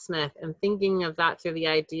blacksmith and thinking of that through the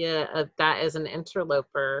idea of that as an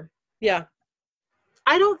interloper. Yeah.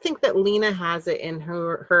 I don't think that Lena has it in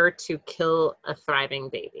her to kill a thriving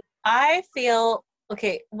baby. I feel,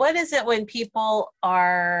 okay, what is it when people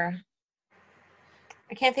are,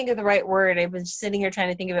 I can't think of the right word. I've been sitting here trying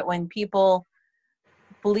to think of it. When people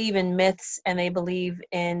believe in myths and they believe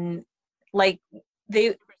in, like,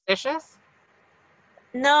 they... Superstitious?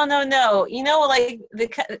 No. You know,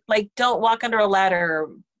 like don't walk under a ladder, or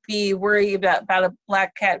be worried about a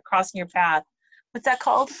black cat crossing your path. What's that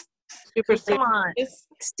called? Superstitious. Come on. Is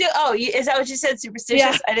that what you said? Superstitious?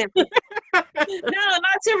 Yeah. I didn't. No,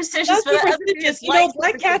 not superstitious. Not superstitious. You know,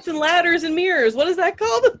 black cats and ladders and mirrors. What is that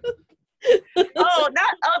called?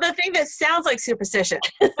 The thing that sounds like superstition.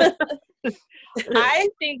 I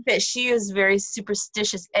think that she is very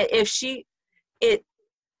superstitious.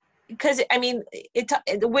 Because I mean,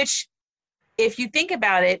 which, if you think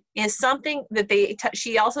about it, is something that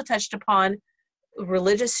she also touched upon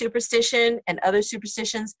religious superstition and other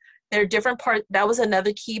superstitions. There are different parts. That was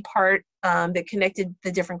another key part that connected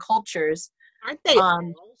the different cultures. Aren't they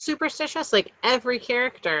all superstitious? Like, every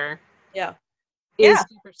character is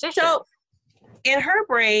superstitious. So in her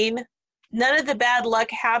brain, none of the bad luck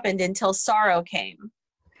happened until Sorrow came.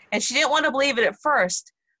 And she didn't want to believe it at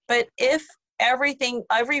first. But if every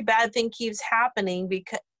bad thing keeps happening,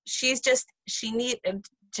 because she needed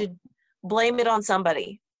to blame it on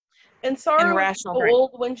somebody. And Sorrow is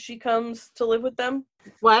old when she comes to live with them.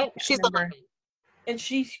 What? She's 11. And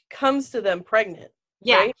she comes to them pregnant.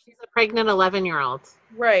 Yeah, right? She's a pregnant 11-year-old.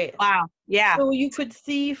 Right. Wow. Yeah. So you could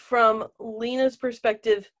see from Lena's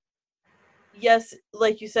perspective, yes,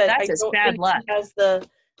 like you said, that's just bad luck. She has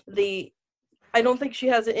the I don't think she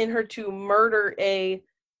has it in her to murder a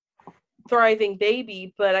thriving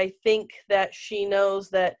baby, but I think that she knows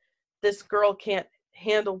that this girl can't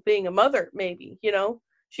handle being a mother, maybe, you know?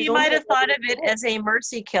 She might have thought of it as a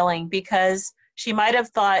mercy killing because she might have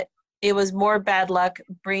thought it was more bad luck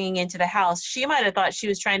bringing into the house. She might have thought she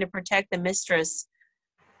was trying to protect the mistress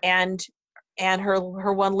and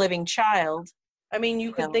her one living child. I mean,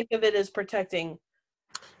 you could think of it as protecting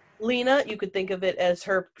Lena. You could think of it as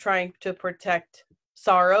her trying to protect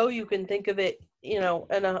Sorrow. You can think of it, you know,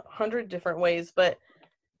 in 100 different ways, but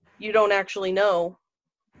you don't actually know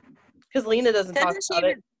because Lena doesn't talk about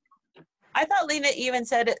it. I thought Lena even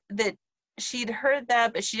said that she'd heard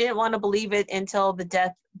that, but she didn't want to believe it until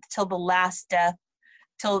the last death,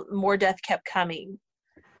 till more death kept coming.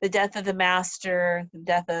 The death of the master, the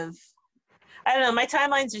death of, I don't know, my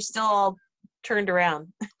timelines are still all turned around.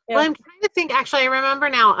 Yeah. Well, I'm trying to think, actually, I remember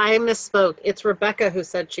now, I misspoke. It's Rebecca who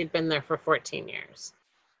said she'd been there for 14 years,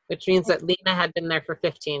 which means that Lena had been there for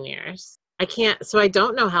 15 years. So I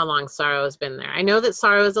don't know how long Sorrow has been there. I know that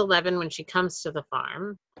Sorrow is 11 when she comes to the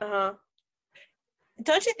farm. Uh-huh.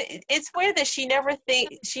 Don't you think it's weird that she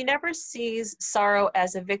never sees Sorrow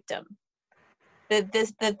as a victim? That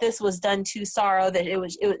this was done to Sorrow,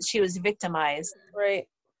 that she was victimized. Right.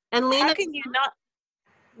 And Lena, how can you not?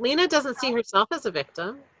 Lena doesn't see herself as a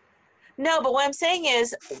victim. No, but what I'm saying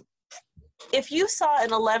is, if you saw an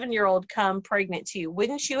 11-year-old come pregnant to you,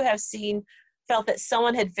 wouldn't you have felt that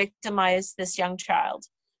someone had victimized this young child?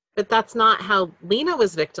 But that's not how Lena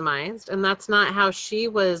was victimized, and that's not how she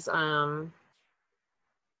was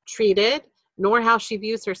treated, nor how she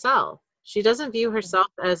views herself. She doesn't view herself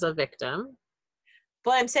as a victim.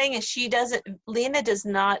 What I'm saying is Lena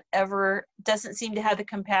doesn't seem to have the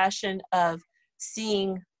compassion of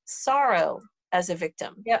seeing Sorrow as a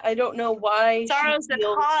victim. Yeah, I don't know why. Sorrow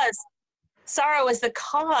is the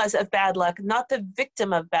cause of bad luck, not the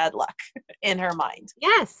victim of bad luck in her mind.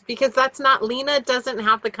 Yes, because Lena doesn't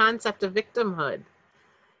have the concept of victimhood.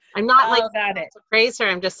 I'm not to praise her.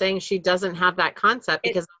 I'm just saying she doesn't have that concept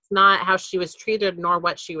because that's not how she was treated nor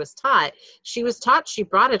what she was taught. She was taught she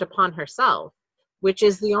brought it upon herself, which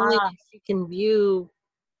is the only way she can view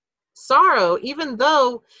sorrow, even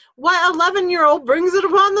though what 11-year-old brings it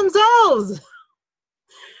upon themselves?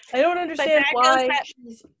 I don't understand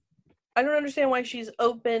why she's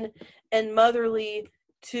open and motherly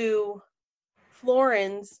to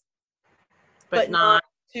Florence, but not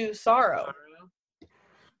to Sorrow.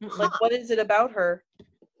 Like, what is it about her?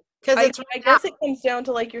 Because I guess it comes down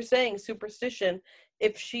to, like you're saying, superstition.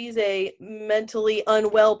 If she's a mentally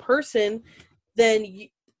unwell person, then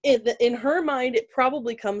in her mind, it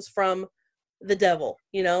probably comes from the devil,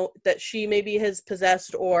 you know, that she maybe has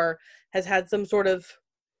possessed or has had some sort of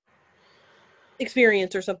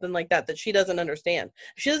experience or something like that she doesn't understand.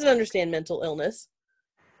 She doesn't understand mental illness.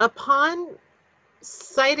 Upon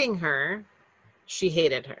citing her, she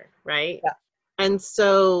hated her, right? Yeah. And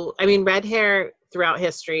so, I mean, red hair throughout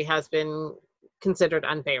history has been considered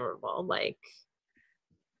unfavorable. Like,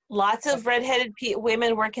 lots of redheaded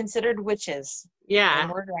women were considered witches. Yeah.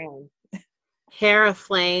 And were drowned. Hair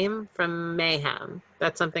aflame from mayhem.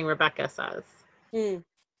 That's something Rebecca says. Mm.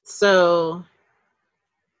 So,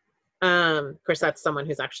 of course, that's someone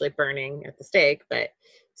who's actually burning at the stake. But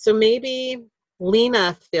so maybe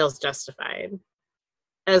Lena feels justified.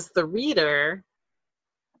 As the reader,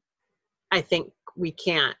 I think we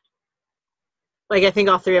can't. Like, I think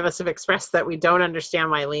all three of us have expressed that we don't understand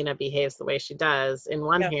why Lena behaves the way she does in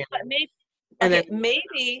one hand. But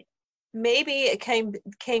maybe it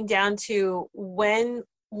came down to when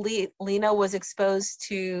Lena was exposed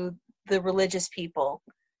to the religious people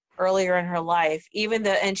earlier in her life,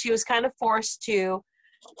 and she was kind of forced to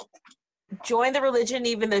join the religion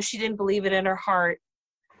even though she didn't believe it in her heart.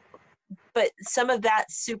 But some of that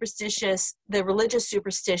the religious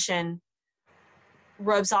superstition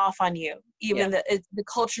rubs off on you. Even the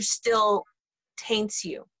culture still taints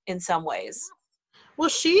you in some ways. Well,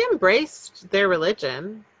 she embraced their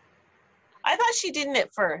religion. I thought she didn't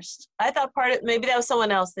at first. I thought maybe that was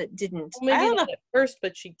someone else that didn't. Well, maybe not at first,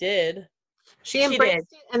 but she did. She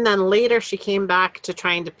embraced it, and then later she came back to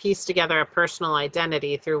trying to piece together a personal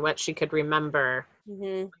identity through what she could remember.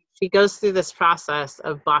 Mm-hmm. She goes through this process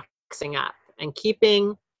of boxing up and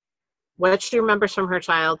keeping what she remembers from her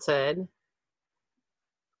childhood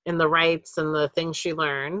and the rights and the things she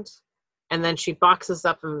learned, and then she boxes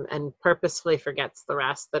up and purposefully forgets the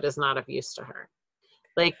rest that is not of use to her.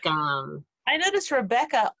 Like, I noticed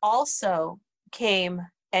Rebecca also came,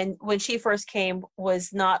 and when she first came,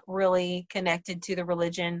 was not really connected to the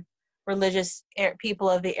religious people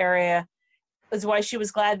of the area. Is why she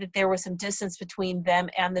was glad that there was some distance between them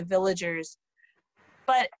and the villagers.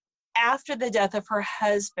 But after the death of her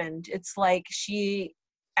husband, it's like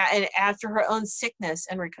and after her own sickness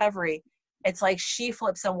and recovery, it's like she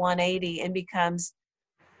flips a 180 and becomes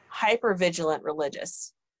hyper vigilant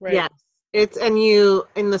religious. Right. Yes. It's, and you,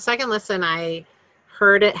 in the second listen, I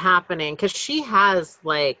heard it happening because she has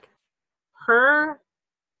like her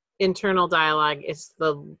internal dialogue is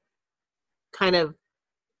the kind of,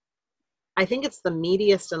 I think it's the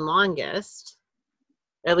meatiest and longest,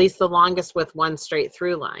 at least the longest with one straight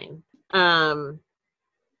through line.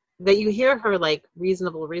 That you hear her like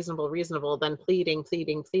reasonable, then pleading,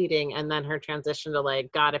 and then her transition to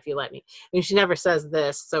like, God, if you let me. I mean, she never says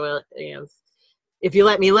this, so you know, if you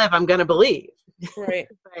let me live, I'm gonna believe. Right.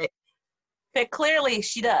 But clearly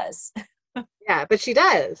she does. Yeah, but she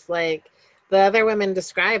does. Like the other women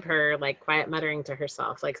describe her like quiet muttering to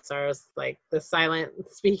herself, like Sarah's like the silent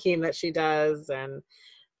speaking that she does, and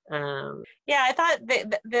yeah, I thought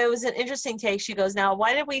that there was an interesting take. She goes, now,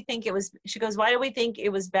 why did we think it was, she goes, why do we think it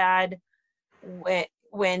was bad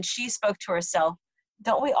when she spoke to herself?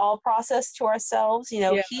 Don't we all process to ourselves? You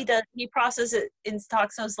know, Yeah. he processes it and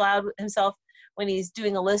talks so loud himself when he's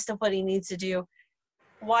doing a list of what he needs to do.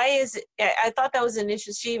 Why is it, I thought that was an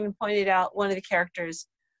issue. She even pointed out, one of the characters,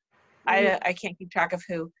 I can't keep track of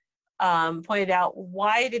who, pointed out,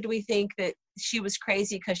 why did we think that she was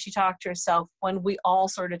crazy because she talked to herself when we all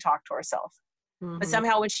sort of talk to ourselves? But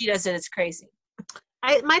somehow when she does it, it's crazy.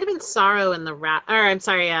 It might have been Sorrow in the wrap, or I'm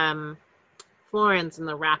sorry, Florence in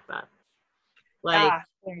the wrap up. Like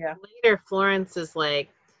later, Florence is like,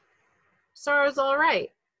 Sorrow's all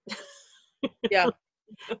right. Yeah.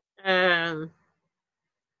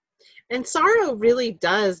 And Sorrow really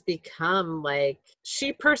does become like,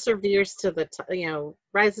 she perseveres to the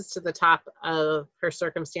rises to the top of her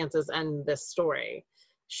circumstances and this story.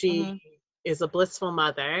 She is a blissful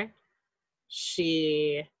mother.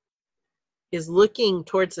 She is looking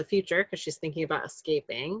towards the future because she's thinking about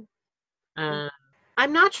escaping. I'm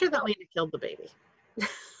not sure that Lena killed the baby.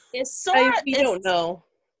 Is Sorrow, we don't know.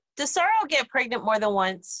 Does Sorrow get pregnant more than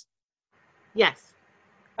once? Yes.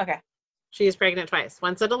 Okay. She is pregnant twice,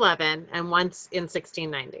 once at 11 and once in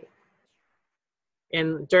 1690,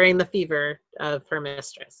 during the fever of her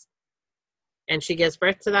mistress. And she gives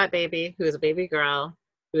birth to that baby, who is a baby girl,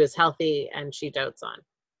 who is healthy, and she dotes on.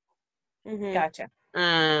 Gotcha.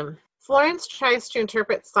 Florence tries to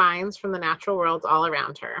interpret signs from the natural world all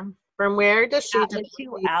around her. From where does she develop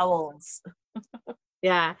two owls?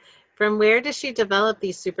 Yeah. From where does she develop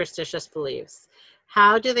these superstitious beliefs?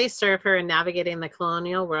 How do they serve her in navigating the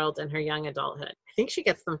colonial world in her young adulthood? I think she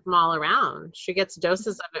gets them from all around. She gets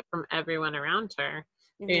doses of it from everyone around her.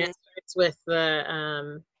 And it starts with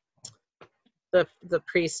the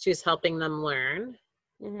priest who's helping them learn.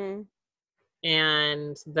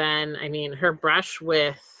 And then, I mean, her brush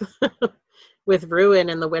with with Ruin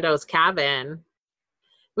in the widow's cabin,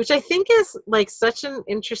 which I think is like such an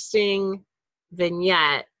interesting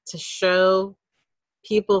vignette to show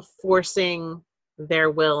people forcing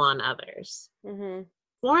their will on others.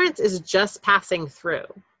 Florence is just passing through.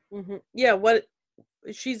 Yeah, what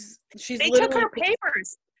she's they took her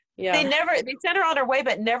papers. Yeah, they sent her on her way,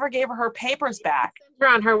 but never gave her papers back. Sent her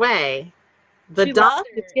on her way. The daughter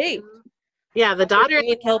escaped. Yeah, the daughter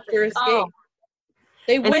helped her escape.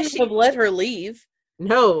 They wouldn't have let her leave.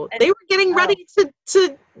 No, they were getting ready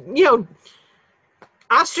to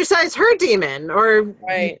ostracize her demon or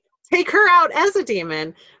take her out as a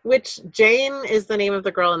demon, which Jane is the name of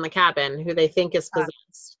the girl in the cabin who they think is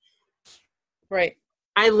possessed. Right.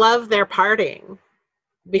 I love their parting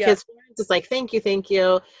because Florence is like, thank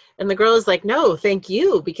you. And the girl is like, no, thank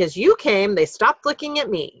you, because you came, they stopped looking at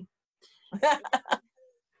me.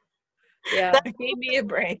 Yeah, that gave me a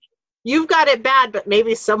break. You've got it bad, but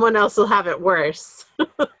maybe someone else will have it worse.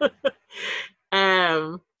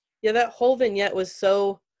 Yeah, that whole vignette was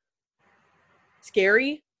so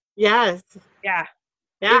scary. Yes. Yeah.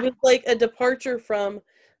 It was like a departure from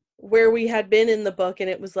where we had been in the book, and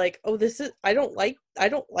it was like, oh, I don't like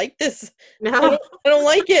this. No. I don't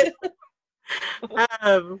like it.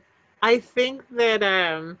 I think that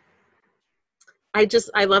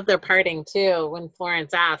I love their parting too. When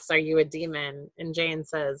Florence asks, "Are you a demon?" and Jane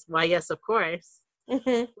says, "Why, yes, of course."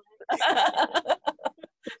 I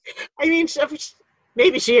mean,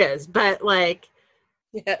 maybe she is, but like,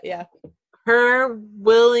 yeah. Her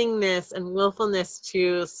willingness and willfulness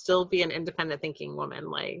to still be an independent thinking woman,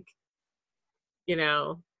 like,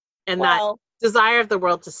 and that desire of the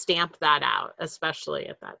world to stamp that out, especially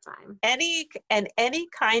at that time. Any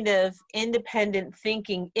kind of independent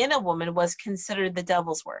thinking in a woman was considered the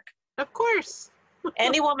devil's work. Of course.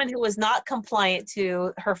 Any woman who was not compliant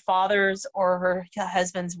to her father's or her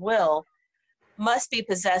husband's will must be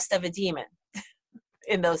possessed of a demon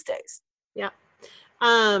in those days. Yeah.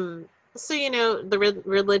 So, the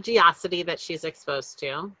religiosity that she's exposed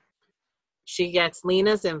to, she gets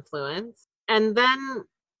Lena's influence, and then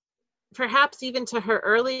perhaps even to her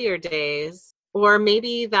earlier days, or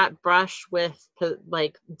maybe that brush with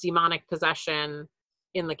like demonic possession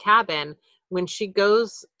in the cabin, when she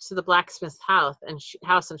goes to the blacksmith's house and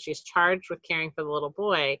she's charged with caring for the little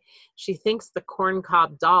boy, she thinks the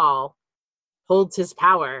corncob doll holds his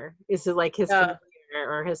power, is it like his familiar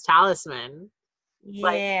or his talisman.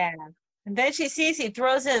 Yeah. And then she sees he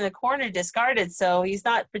throws it in the corner discarded, so he's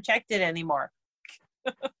not protected anymore.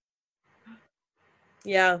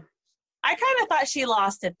 Yeah. I kind of thought she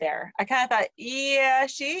lost it there. I kind of thought, yeah,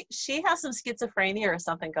 she has some schizophrenia or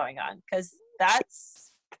something going on, because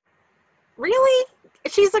that's... Really?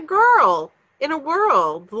 She's a girl in a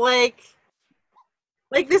world. Like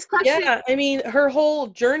this question. Yeah, I mean, her whole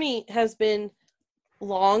journey has been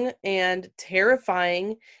long and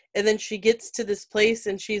terrifying, and then she gets to this place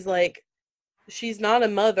and she's like, she's not a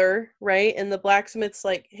mother, right? And the blacksmith's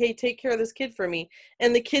like, hey, take care of this kid for me.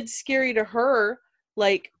 And the kid's scary to her.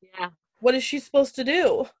 Like, yeah. What is she supposed to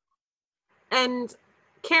do? And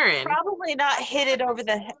Karen. Probably not hit it over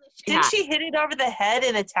the head. Did she hit it over the head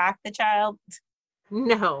and attack the child?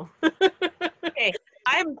 No. Okay,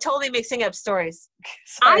 I'm totally mixing up stories.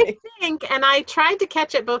 Sorry. I think, and I tried to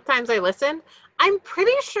catch it both times I listened, I'm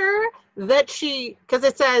pretty sure that because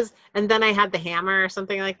it says, and then I had the hammer or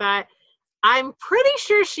something like that. I'm pretty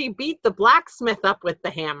sure she beat the blacksmith up with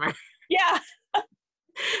the hammer. Yeah.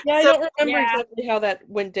 Yeah, I don't remember exactly how that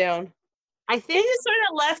went down. I think they just sort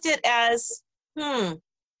of left it as, But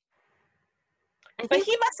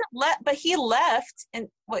he must have left. But he left, and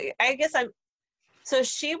I guess So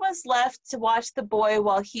she was left to watch the boy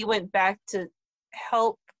while he went back to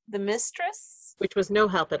help the mistress, which was no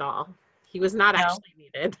help at all. He was not actually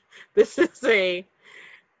needed. This is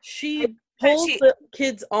She pulls the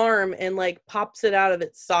kid's arm and like pops it out of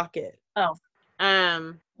its socket. Oh,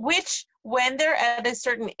 which when they're at a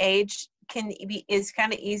certain age is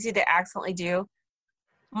kind of easy to accidentally do.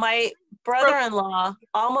 My brother-in-law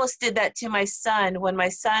almost did that to my son when my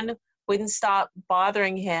son wouldn't stop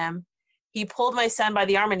bothering him. He pulled my son by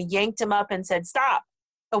the arm and yanked him up and said, "Stop,"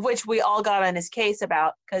 of which we all got on his case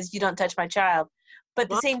about, because you don't touch my child. But at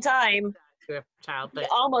the same time,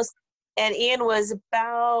 almost, and Ian was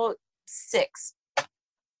about 6.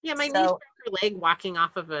 Yeah, my niece broke her leg walking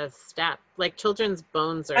off of a step. Like, children's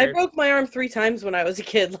bones are... I broke my arm 3 times when I was a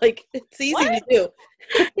kid. Like, it's easy to do.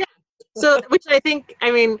 Yeah. So, which I think, I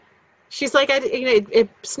mean, she's like, it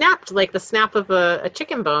snapped like the snap of a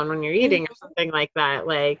chicken bone when you're eating or something like that.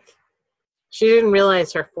 Like, she didn't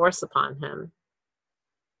realize her force upon him.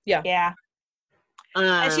 Yeah. Yeah.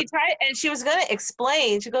 And she tried, and she was going to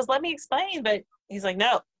explain. She goes, "Let me explain," but he's like,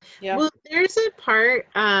 "No." Yeah. Well, there's a part,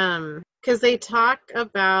 because they talk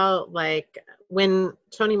about, like, when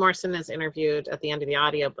Toni Morrison is interviewed at the end of the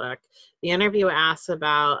audiobook, the interview asks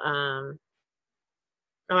about,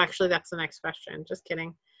 actually, that's the next question. Just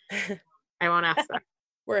kidding. I won't ask that.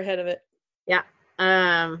 We're ahead of it. Yeah.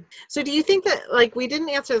 So do you think that, like, we didn't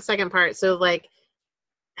answer the second part, so, like,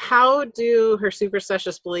 how do her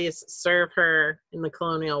superstitious beliefs serve her in the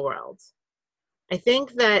colonial world? I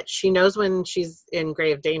think that she knows when she's in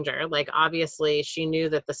grave danger. Like, obviously, she knew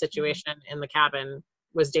that the situation in the cabin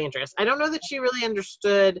was dangerous. I don't know that she really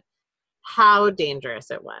understood how dangerous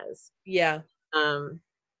it was. Yeah. And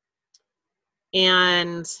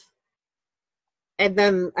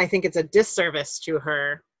then I think it's a disservice to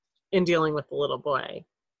her in dealing with the little boy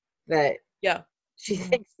that she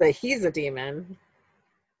thinks that he's a demon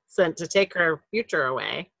sent to take her future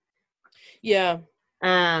away. Yeah.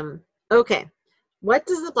 Okay. What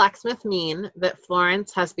does the blacksmith mean that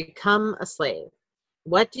Florence has become a slave?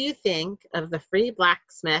 What do you think of the free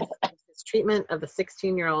blacksmith and his treatment of the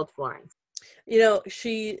 16-year-old Florence? You know,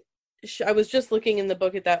 I was just looking in the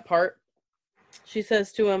book at that part. She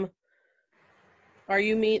says to him, "Are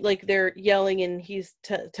you like they're yelling and he's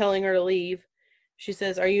telling her to leave. She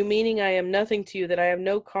says, "Are you meaning I am nothing to you, that I have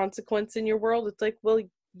no consequence in your world?" It's like, well,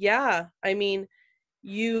 yeah. I mean,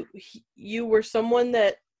 you were someone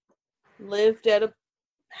that lived at a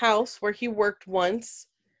house where he worked once,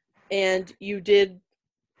 and you did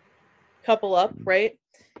couple up, right?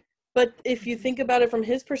 But if you think about it from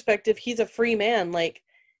his perspective, he's a free man. Like,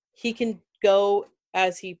 he can go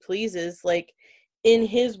as he pleases. Like, in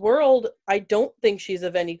his world, I don't think she's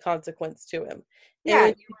of any consequence to him. Yeah. And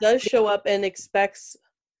when he does show up and expects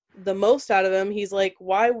the most out of him, he's like,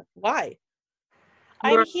 why?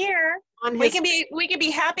 I'm here. We can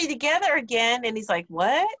be happy together again. And he's like,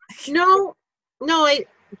 what? No, I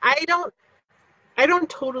don't. I don't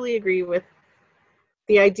totally agree with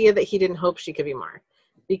the idea that he didn't hope she could be more,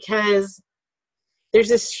 because there's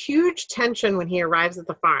this huge tension when he arrives at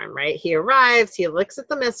the farm, right? He arrives, he looks at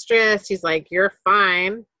the mistress, he's like, you're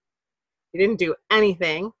fine. You didn't do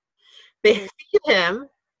anything. They feed him.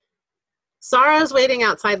 Sorrow's waiting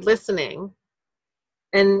outside listening.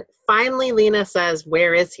 And finally Lena says,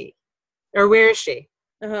 where is he? Or where is she?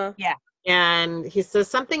 Uh-huh. Yeah. And he says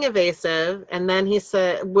something evasive, and then he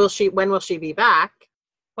said, when will she be back?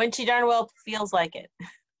 When she darn well feels like it.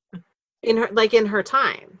 In her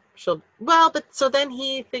time. But so then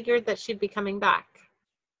he figured that she'd be coming back.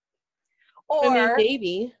 Or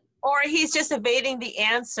maybe. Or he's just evading the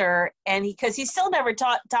answer, and because he still never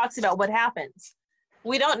talks about what happens.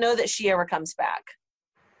 We don't know that she ever comes back.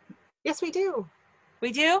 Yes, we do.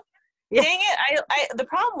 We do? Yeah. Dang it. The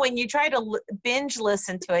problem when you try to binge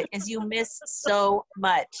listen to it is you miss so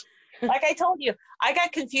much. Like I told you, I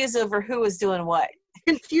got confused over who was doing what.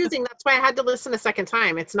 Confusing. That's why I had to listen a second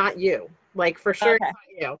time. It's not you. Like, for sure, Okay.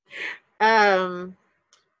 It's not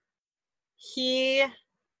you.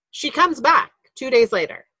 She comes back 2 days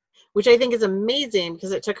later, which I think is amazing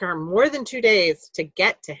because it took her more than 2 days to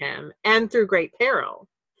get to him and through great peril.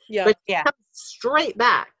 Yeah. But she comes straight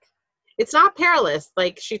back. It's not perilous.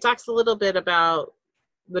 Like, she talks a little bit about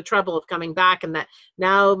the trouble of coming back, and that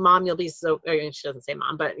now, Mom, you'll be so, she doesn't say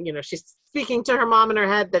Mom, but she's speaking to her mom in her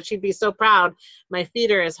head that she'd be so proud. My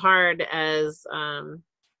feet are as hard as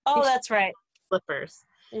that's right, slippers.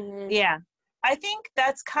 Mm-hmm. Yeah, I think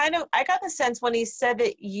that's kind of, I got the sense when he said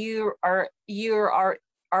that you are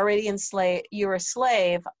already enslaved, you're a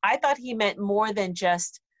slave. I thought he meant more than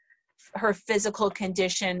just her physical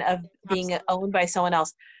condition of being owned by someone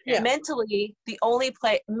else. Yeah. Mentally, the only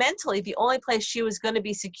place she was going to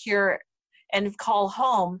be secure and call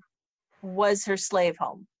home was her slave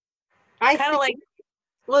home. Kind of like,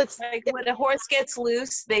 it's like when a horse gets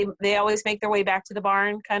loose, they always make their way back to the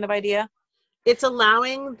barn kind of idea. It's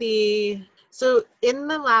allowing so in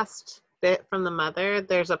the last bit from the mother,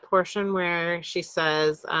 there's a portion where she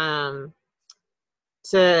says,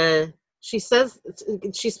 she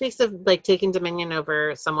speaks of like taking dominion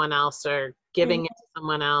over someone else or giving it to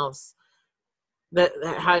someone else,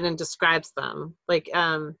 how it describes them. Like,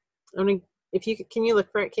 can you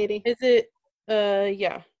look for it, Katie? Is it,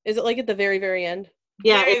 yeah. Is it like at the very, very end?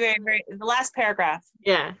 Yeah. Very, very, very, the last paragraph.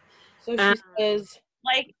 Yeah. So she says,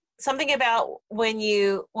 like something about when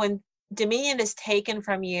dominion is taken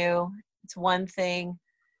from you, it's one thing.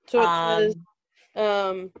 So it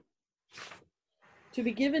says, to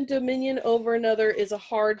be given dominion over another is a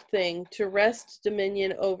hard thing. To wrest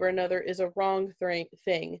dominion over another is a wrong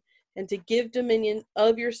thing. And to give dominion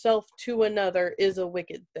of yourself to another is a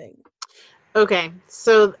wicked thing. Okay.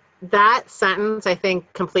 So that sentence, I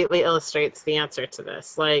think, completely illustrates the answer to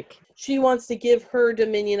this. Like, she wants to give her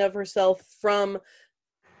dominion of herself from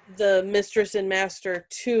the mistress and master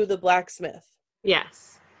to the blacksmith.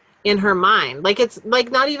 Yes. In her mind. Like, it's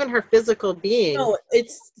like not even her physical being. No,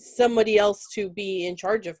 it's somebody else to be in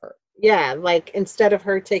charge of her. Yeah, like instead of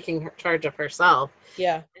her taking charge of herself.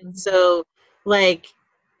 Yeah. And so, like,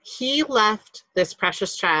 he left this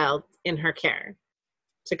precious child in her care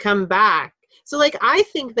to come back. So, like, I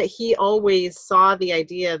think that he always saw the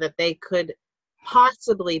idea that they could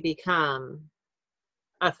possibly become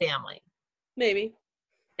a family. Maybe.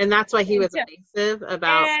 And that's why he was evasive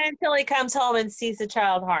about... Until he comes home and sees the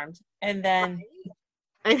child harmed. And then...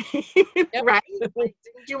 I mean, yep. Right? Like,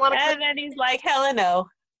 didn't you want to... And then he's like, hell no.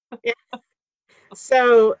 Yeah.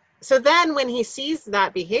 So then when he sees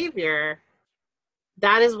that behavior,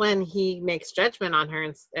 that is when he makes judgment on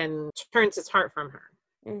her and turns his heart from her.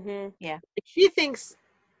 Mm-hmm. Yeah. She thinks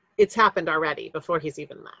it's happened already before he's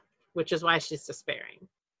even left, which is why she's despairing.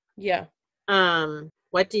 Yeah.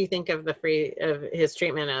 What do you think of his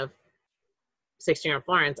treatment of 16-year-old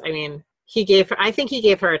Florence? I mean, I think he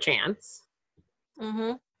gave her a chance.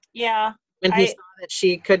 Mm-hmm. Yeah. When he saw that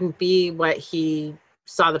she couldn't be what he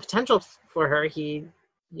saw the potential for her,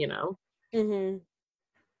 Mm-hmm.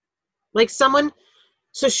 like someone,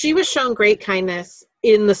 so she was shown great kindness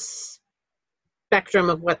in the spectrum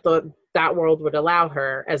of what that world would allow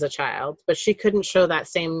her as a child, but she couldn't show that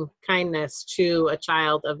same kindness to a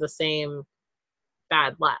child of the same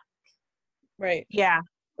bad luck. Right. Yeah.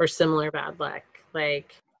 Or similar bad luck.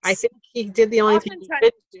 Like, I think he did the only thing he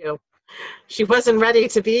could do. She wasn't ready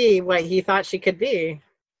to be what he thought she could be.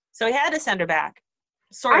 So he had to send her back.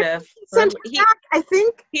 Sort of. Sent her back, I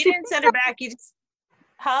think. He didn't send her back. He just...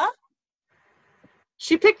 Huh?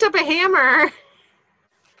 She picked up a hammer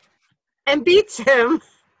and beats him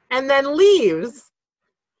and then leaves.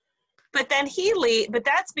 But then but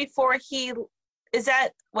that's before he... Is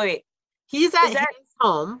that... Wait. He's at Is that- his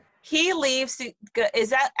home. He leaves to go,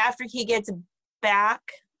 is that after he gets back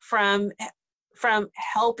from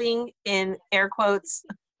helping, in air quotes?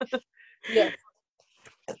 Yeah.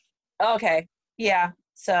 Okay. Yeah.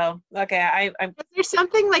 So okay, I'm There's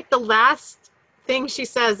something like the last thing she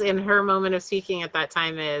says in her moment of speaking at that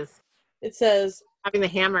time is It says, having the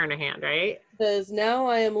hammer in her hand, right? now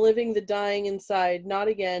I am living the dying inside, not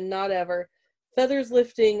again, not ever. Feathers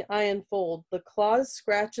lifting, I unfold. The claws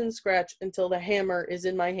scratch and scratch until the hammer is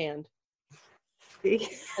in my hand.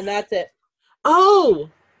 And that's it. Oh,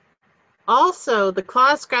 also the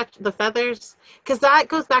claws scratch the feathers, because that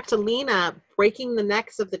goes back to Lena breaking the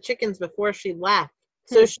necks of the chickens before she left.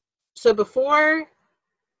 So, so before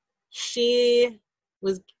she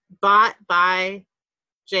was bought by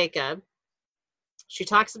Jacob, she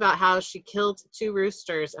talks about how she killed 2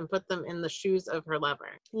 roosters and put them in the shoes of her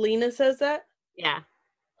lover. Lena says that? Yeah.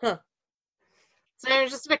 Huh. So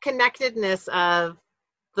there's just a connectedness of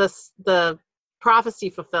the prophecy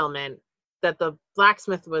fulfillment that the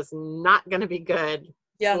blacksmith was not going to be good.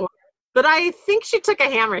 Yeah. But I think she took a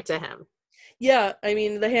hammer to him. Yeah, I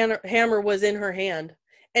mean, the hammer was in her hand.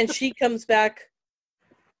 And she comes back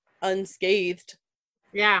unscathed.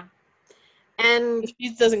 Yeah. And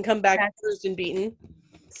She doesn't come back bruised and beaten.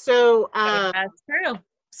 so that's true.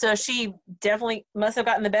 So she definitely must have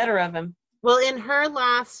gotten the better of him. well, in her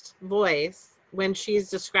last voice, when she's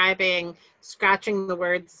describing scratching the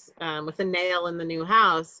words with a nail in the new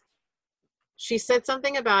house, she said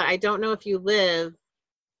something about, I don't know if you live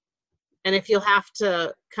and if you'll have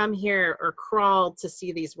to come here or crawl to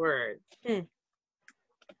see these words.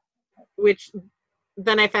 Which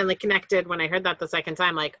then I finally connected when I heard that the second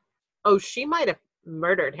time, like, oh, she might have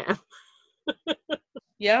murdered him.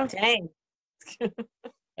 Yeah. Dang. I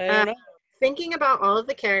don't know. Thinking about all of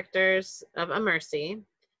the characters of A Mercy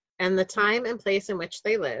and the time and place in which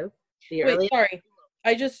they live. Wait, sorry.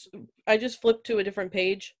 I just flipped to a different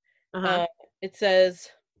page. It says,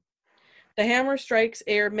 the hammer strikes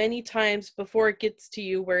air many times before it gets to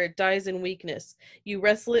you where it dies in weakness. You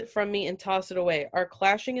wrestle it from me and toss it away. Our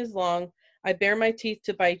clashing is long. I bare my teeth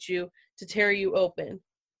to bite you, to tear you open.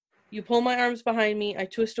 You pull my arms behind me. I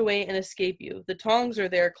twist away and escape you. The tongs are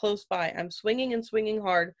there close by. I'm swinging and swinging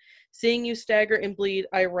hard. Seeing you stagger and bleed,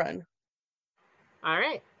 I run. All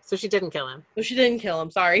right. So she didn't kill him. No, she didn't kill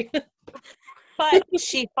him. Sorry. But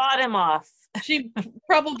she fought him off. She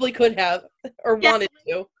probably could have or wanted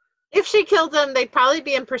to. If she killed him, they'd probably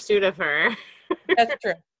be in pursuit of her. That's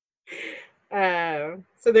true.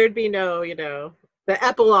 So there'd be no, the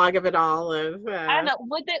epilogue of it all of. I don't know.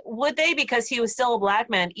 Would they? Because he was still a black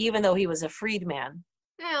man, even though he was a freed man.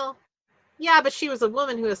 Well, yeah, but she was a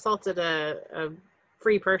woman who assaulted a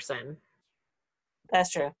free person.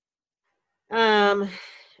 That's true. And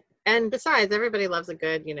besides, everybody loves a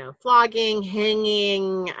good, flogging,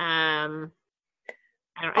 hanging.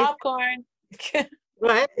 Popcorn.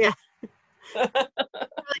 What? Yeah. I'd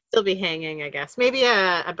still be hanging, I guess. Maybe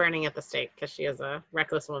a burning at the stake because she is a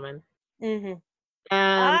reckless woman. Mm-hmm.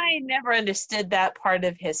 I never understood that part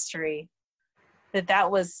of history.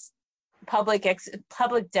 That was public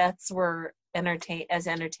deaths were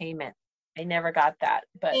entertainment. I never got that.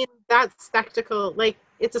 But that spectacle,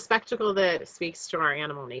 it's a spectacle that speaks to our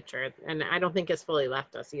animal nature, and I don't think it's fully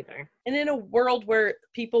left us either. And in a world where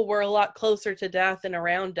people were a lot closer to death and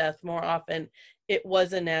around death more often, it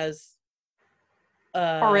wasn't as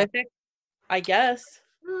horrific, I guess.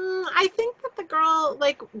 I think that the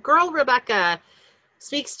girl Rebecca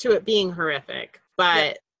speaks to it being horrific,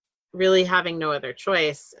 but really having no other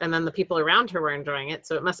choice. And then the people around her were enjoying it,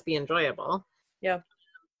 so it must be enjoyable. Yeah.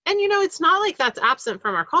 And it's not like that's absent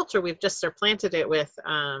from our culture. We've just supplanted it with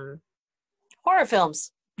horror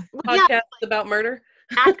films. Podcasts about murder.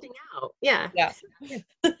 Acting out. Yeah. Yeah.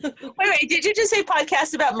 Wait, did you just say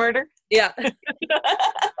podcast about murder? Yeah. A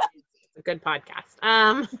good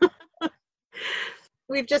podcast.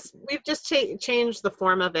 We've just changed the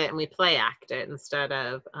form of it, and we play act it instead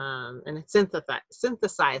of and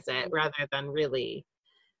synthesize it rather than really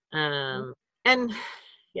and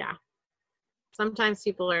yeah. Sometimes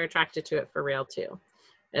people are attracted to it for real too,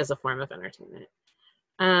 as a form of entertainment.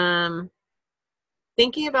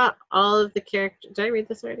 Thinking about all of the characters. Did I read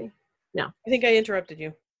this already? No. I think I interrupted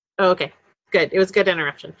you. Oh, okay. Good. It was a good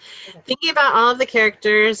interruption. Okay. Thinking about all of the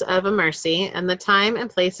characters of A Mercy and the time and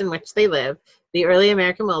place in which they live, the early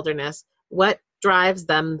American wilderness, what drives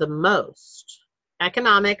them the most?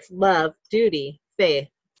 Economics, love, duty, faith,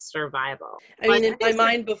 survival. I mean, in my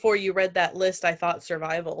mind, before you read that list, I thought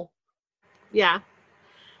survival. Yeah.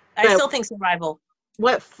 I still think survival.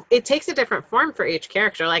 It takes a different form for each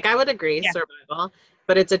character. I would agree, survival,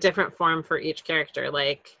 but it's a different form for each character.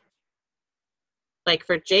 like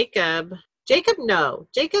for Jacob, no.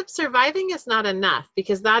 Jacob surviving is not enough,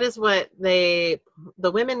 because that is what the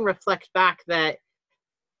women reflect back, that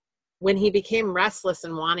when he became restless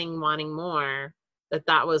and wanting more,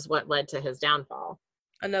 that was what led to his downfall.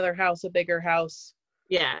 Another house, a bigger house.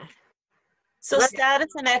 Yeah. So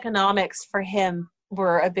status and economics for him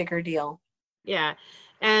were a bigger deal. Yeah.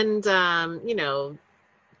 And, you know,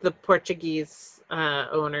 the Portuguese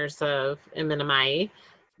owners of Iminamai,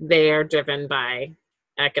 they are driven by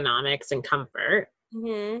economics and comfort.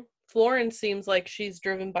 Mm-hmm. Florence seems like she's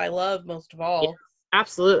driven by love most of all. Yes,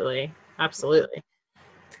 absolutely. Absolutely.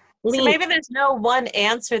 So maybe there's no one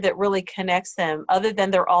answer that really connects them, other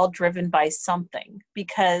than they're all driven by something,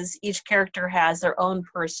 because each character has their own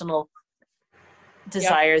personal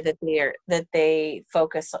desire that they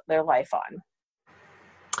focus their life on.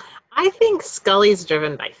 I think Scully's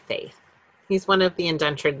driven by faith. He's one of the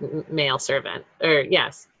indentured male servant, or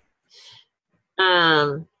yes.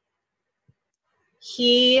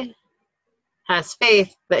 He has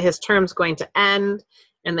faith that his term's going to end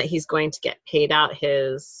and that he's going to get paid out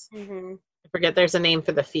his, I forget, there's a name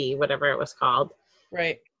for the fee, whatever it was called.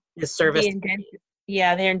 Right. His service.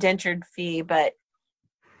 The indentured fee, but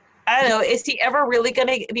I don't know, is he ever really going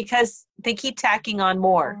to, because they keep tacking on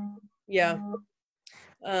more. Yeah.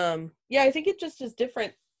 Yeah, I think it just is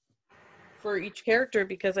different for each character,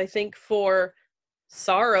 because I think for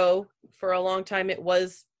Sorrow, for a long time, it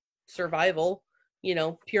was survival, you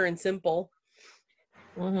know, pure and simple.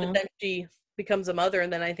 But then she becomes a mother,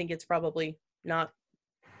 and then I think it's probably not.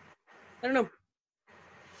 I don't know.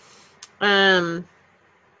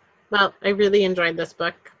 Well, I really enjoyed this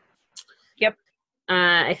book. Yep.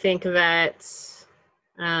 I think that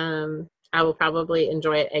I will probably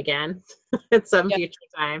enjoy it again at some future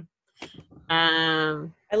time.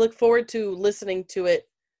 I look forward to listening to it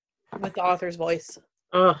with the author's voice.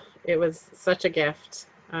 Oh, it was such a gift.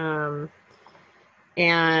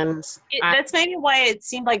 And that's maybe why it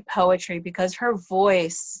seemed like poetry, because her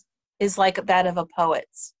voice is like that of a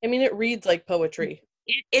poet's. I mean, it reads like poetry.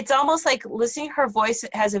 It's almost like listening to her voice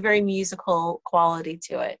has a very musical quality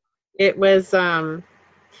to it. It was,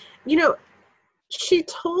 you know, she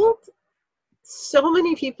told so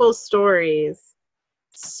many people's stories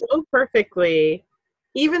so perfectly,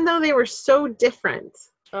 even though they were so different.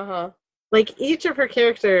 Like, each of her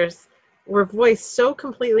characters were voiced so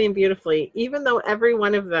completely and beautifully, even though every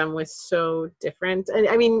one of them was so different. And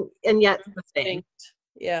I mean, and yet the same.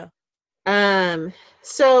 Yeah.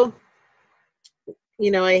 So,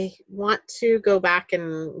 you know, I want to go back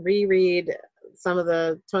and reread some of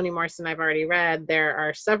the Toni Morrison I've already read. There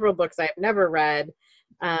are several books I've never read.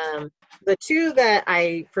 The two that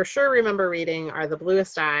I for sure remember reading are The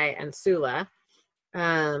Bluest Eye and Sula.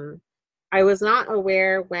 I was not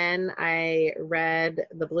aware when I read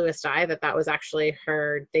The Bluest Eye that was actually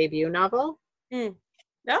her debut novel.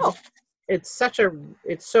 No. It's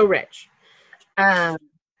so rich.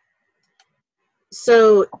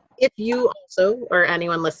 So if you also, or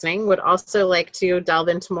anyone listening, would also like to delve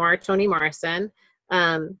into more Toni Morrison,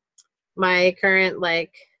 my current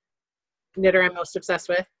knitter I'm most obsessed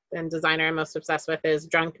with and designer I'm most obsessed with is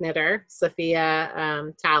Drunk Knitter,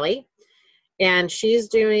 Sophia Talley. And she's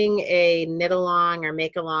doing a knit along or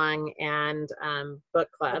make along and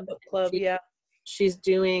book club. She's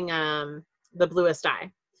doing The Bluest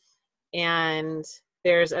Eye. And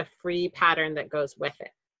there's a free pattern that goes with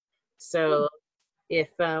it. So if,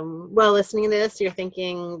 listening to this, you're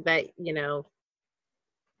thinking that, you know,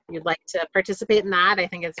 you'd like to participate in that, I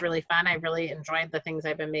think it's really fun. I really enjoyed the things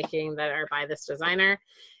I've been making that are by this designer,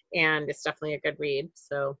 and it's definitely a good read.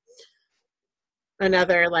 So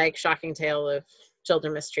another shocking tale of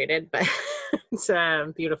children mistreated, but it's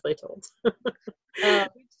beautifully told. I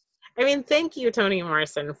mean, thank you, Toni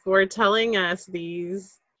Morrison, for telling us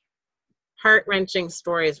these heart-wrenching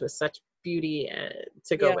stories with such beauty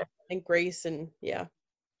to go with. And grace, and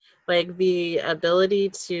like the ability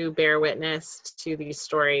to bear witness to these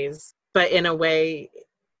stories, but in a way,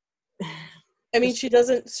 I mean, she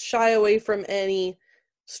doesn't shy away from any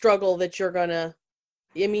struggle that you're gonna,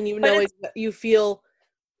 I mean, you feel,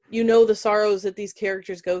 you know, the sorrows that these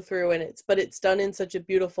characters go through, and it's done in such a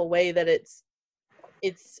beautiful way that it's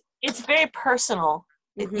very personal.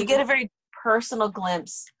 You get a very personal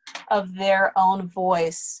glimpse of their own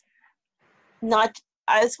voice.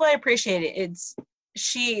 That's what I appreciate it. It's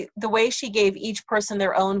the way she gave each person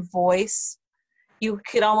their own voice. You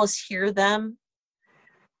could almost hear them,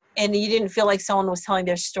 and you didn't feel like someone was telling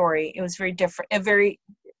their story. It was very different, a very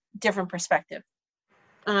different perspective.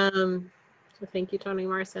 So thank you, Toni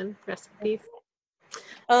Morrison. Rest in peace.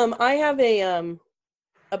 I have a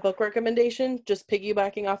a book recommendation, just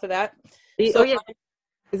piggybacking off of that. Oh yeah.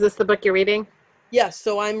 Is this the book you're reading? Yes.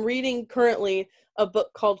 So I'm reading currently a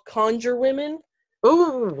book called Conjure Women.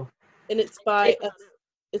 Ooh. And it's by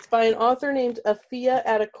an author named Afia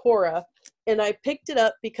Adekora. And I picked it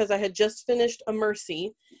up because I had just finished A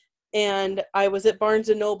Mercy. And I was at Barnes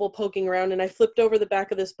 & Noble poking around, and I flipped over the back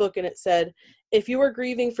of this book, and it said, if you are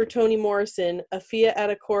grieving for Toni Morrison, Afia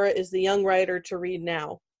Adekora is the young writer to read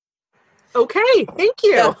now. Okay, thank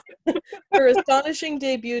you. Yeah. Her astonishing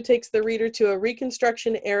debut takes the reader to a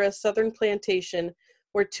Reconstruction-era Southern plantation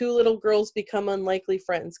where two little girls become unlikely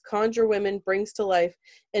friends. Conjure Women brings to life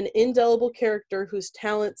an indelible character whose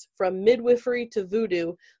talents, from midwifery to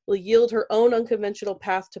voodoo, will yield her own unconventional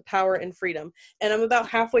path to power and freedom. And I'm about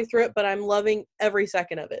halfway through it, but I'm loving every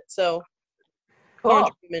second of it. So, Cool.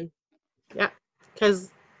 Conjure Women. Yeah,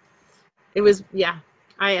 because it was,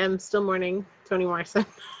 I am still mourning Toni Morrison.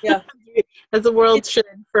 Yeah. As the world should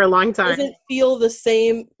for a long time. It doesn't feel the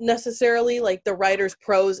same necessarily. Like, the writer's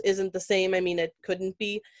prose isn't the same. I mean, it couldn't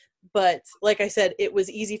be. But like I said, it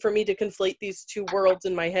was easy for me to conflate these two worlds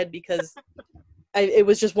in my head because it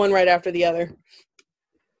was just one right after the other.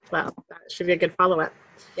 Well, that should be a good follow-up.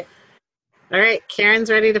 Yeah. All right,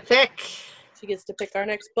 Karen's ready to pick. She gets to pick our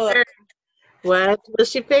next book. What will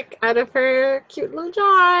she pick out of her cute little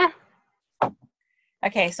jar?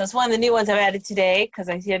 Okay, so it's one of the new ones I've added today because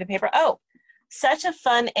I see it in the paper. Oh, Such a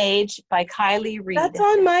Fun Age by Kiley Reid. That's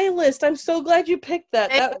on my list. I'm so glad you picked that.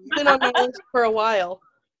 That's been on my list for a while.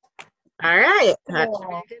 All right. That's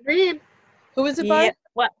a good read. Who is it by? Yeah,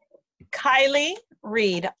 what? Kiley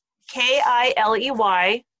Reid.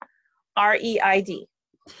 KILEYREID.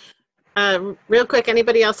 Real quick,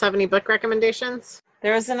 anybody else have any book recommendations?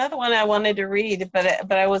 There was another one I wanted to read,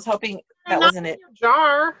 but I was hoping that wasn't it.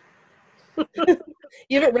 Jar.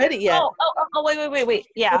 You haven't read it yet. Oh, wait.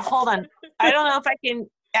 Yeah, hold on. I don't know if I can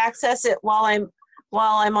access it while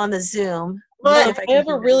I'm on the Zoom. I have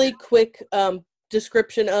a really quick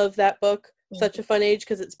description of that book, Such a Fun Age,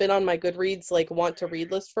 because it's been on my Goodreads want to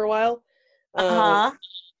read list for a while.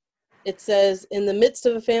 It says, in the midst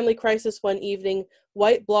of a family crisis one evening,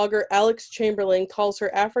 white blogger Alex Chamberlain calls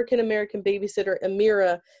her African-American babysitter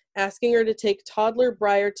Amira, asking her to take toddler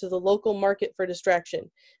Briar to the local market for distraction.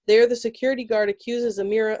 There, the security guard accuses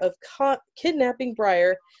Amira of kidnapping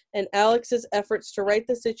Briar, and Alex's efforts to right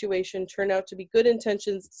the situation turn out to be good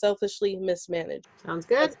intentions selfishly mismanaged. Sounds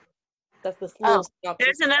good. That's the little synopsis.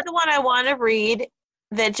 There's another one I want to read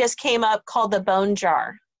that just came up called The Bone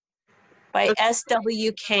Jar by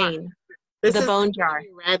S.W. Kane. The Bone Jar.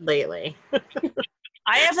 Read lately.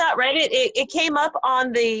 I have not read it. It came up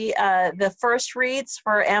on the first reads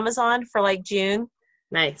for Amazon for June.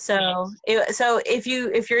 Nice. So if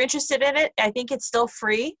you're interested in it, I think it's still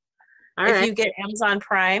free if you get Amazon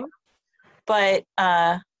Prime. But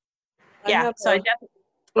So I definitely.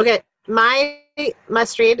 Okay, my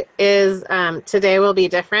must read is Today Will Be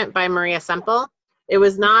Different by Maria Semple. It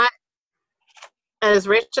was not as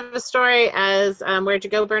rich of a story as Where'd You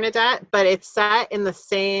Go, Bernadette, but it's set in the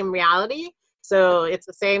same reality. So it's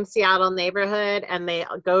the same Seattle neighborhood, and they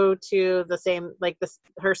go to the same,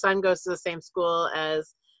 her son goes to the same school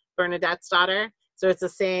as Bernadette's daughter. So it's the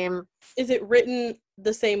same. Is it written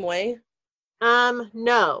the same way?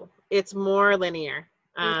 No, it's more linear,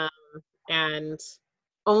 and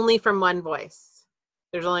only from one voice.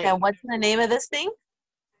 There's only. And what's the name of this thing?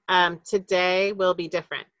 Today Will Be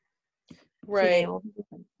Different. Right.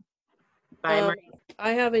 By Maria.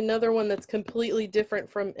 I have another one that's completely different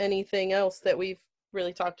from anything else that we've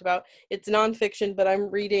really talked about. It's nonfiction, but I'm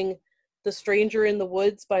reading The Stranger in the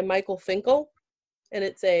Woods by Michael Finkel, and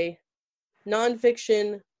it's a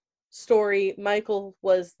nonfiction story. Michael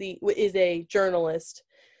is a journalist,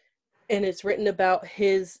 and it's written about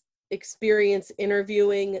his experience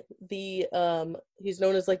interviewing he's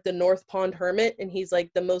known as the North Pond Hermit, and he's the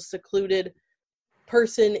most secluded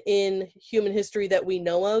person in human history that we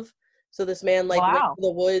know of. So this man went to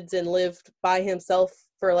the woods and lived by himself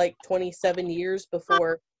for 27 years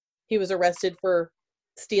before he was arrested for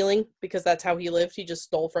stealing, because that's how he lived. He just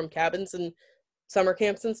stole from cabins and summer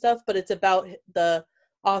camps and stuff. But it's about the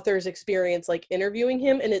author's experience interviewing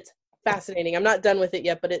him, and it's fascinating. I'm not done with it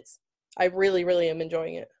yet, but I really, really am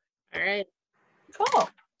enjoying it. All right. Cool. So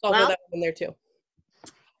I'll throw that one in there too.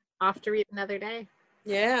 Off to read another day.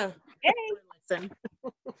 Yeah. Yay. Listen.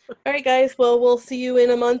 All right, guys. Well, we'll see you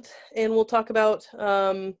in a month, and we'll talk about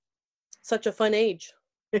Such a Fun Age.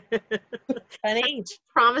 Fun Age.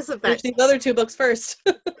 Promise of that. Finish these other two books first.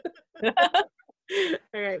 All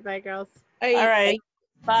right. Bye, girls. All right.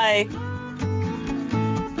 Bye.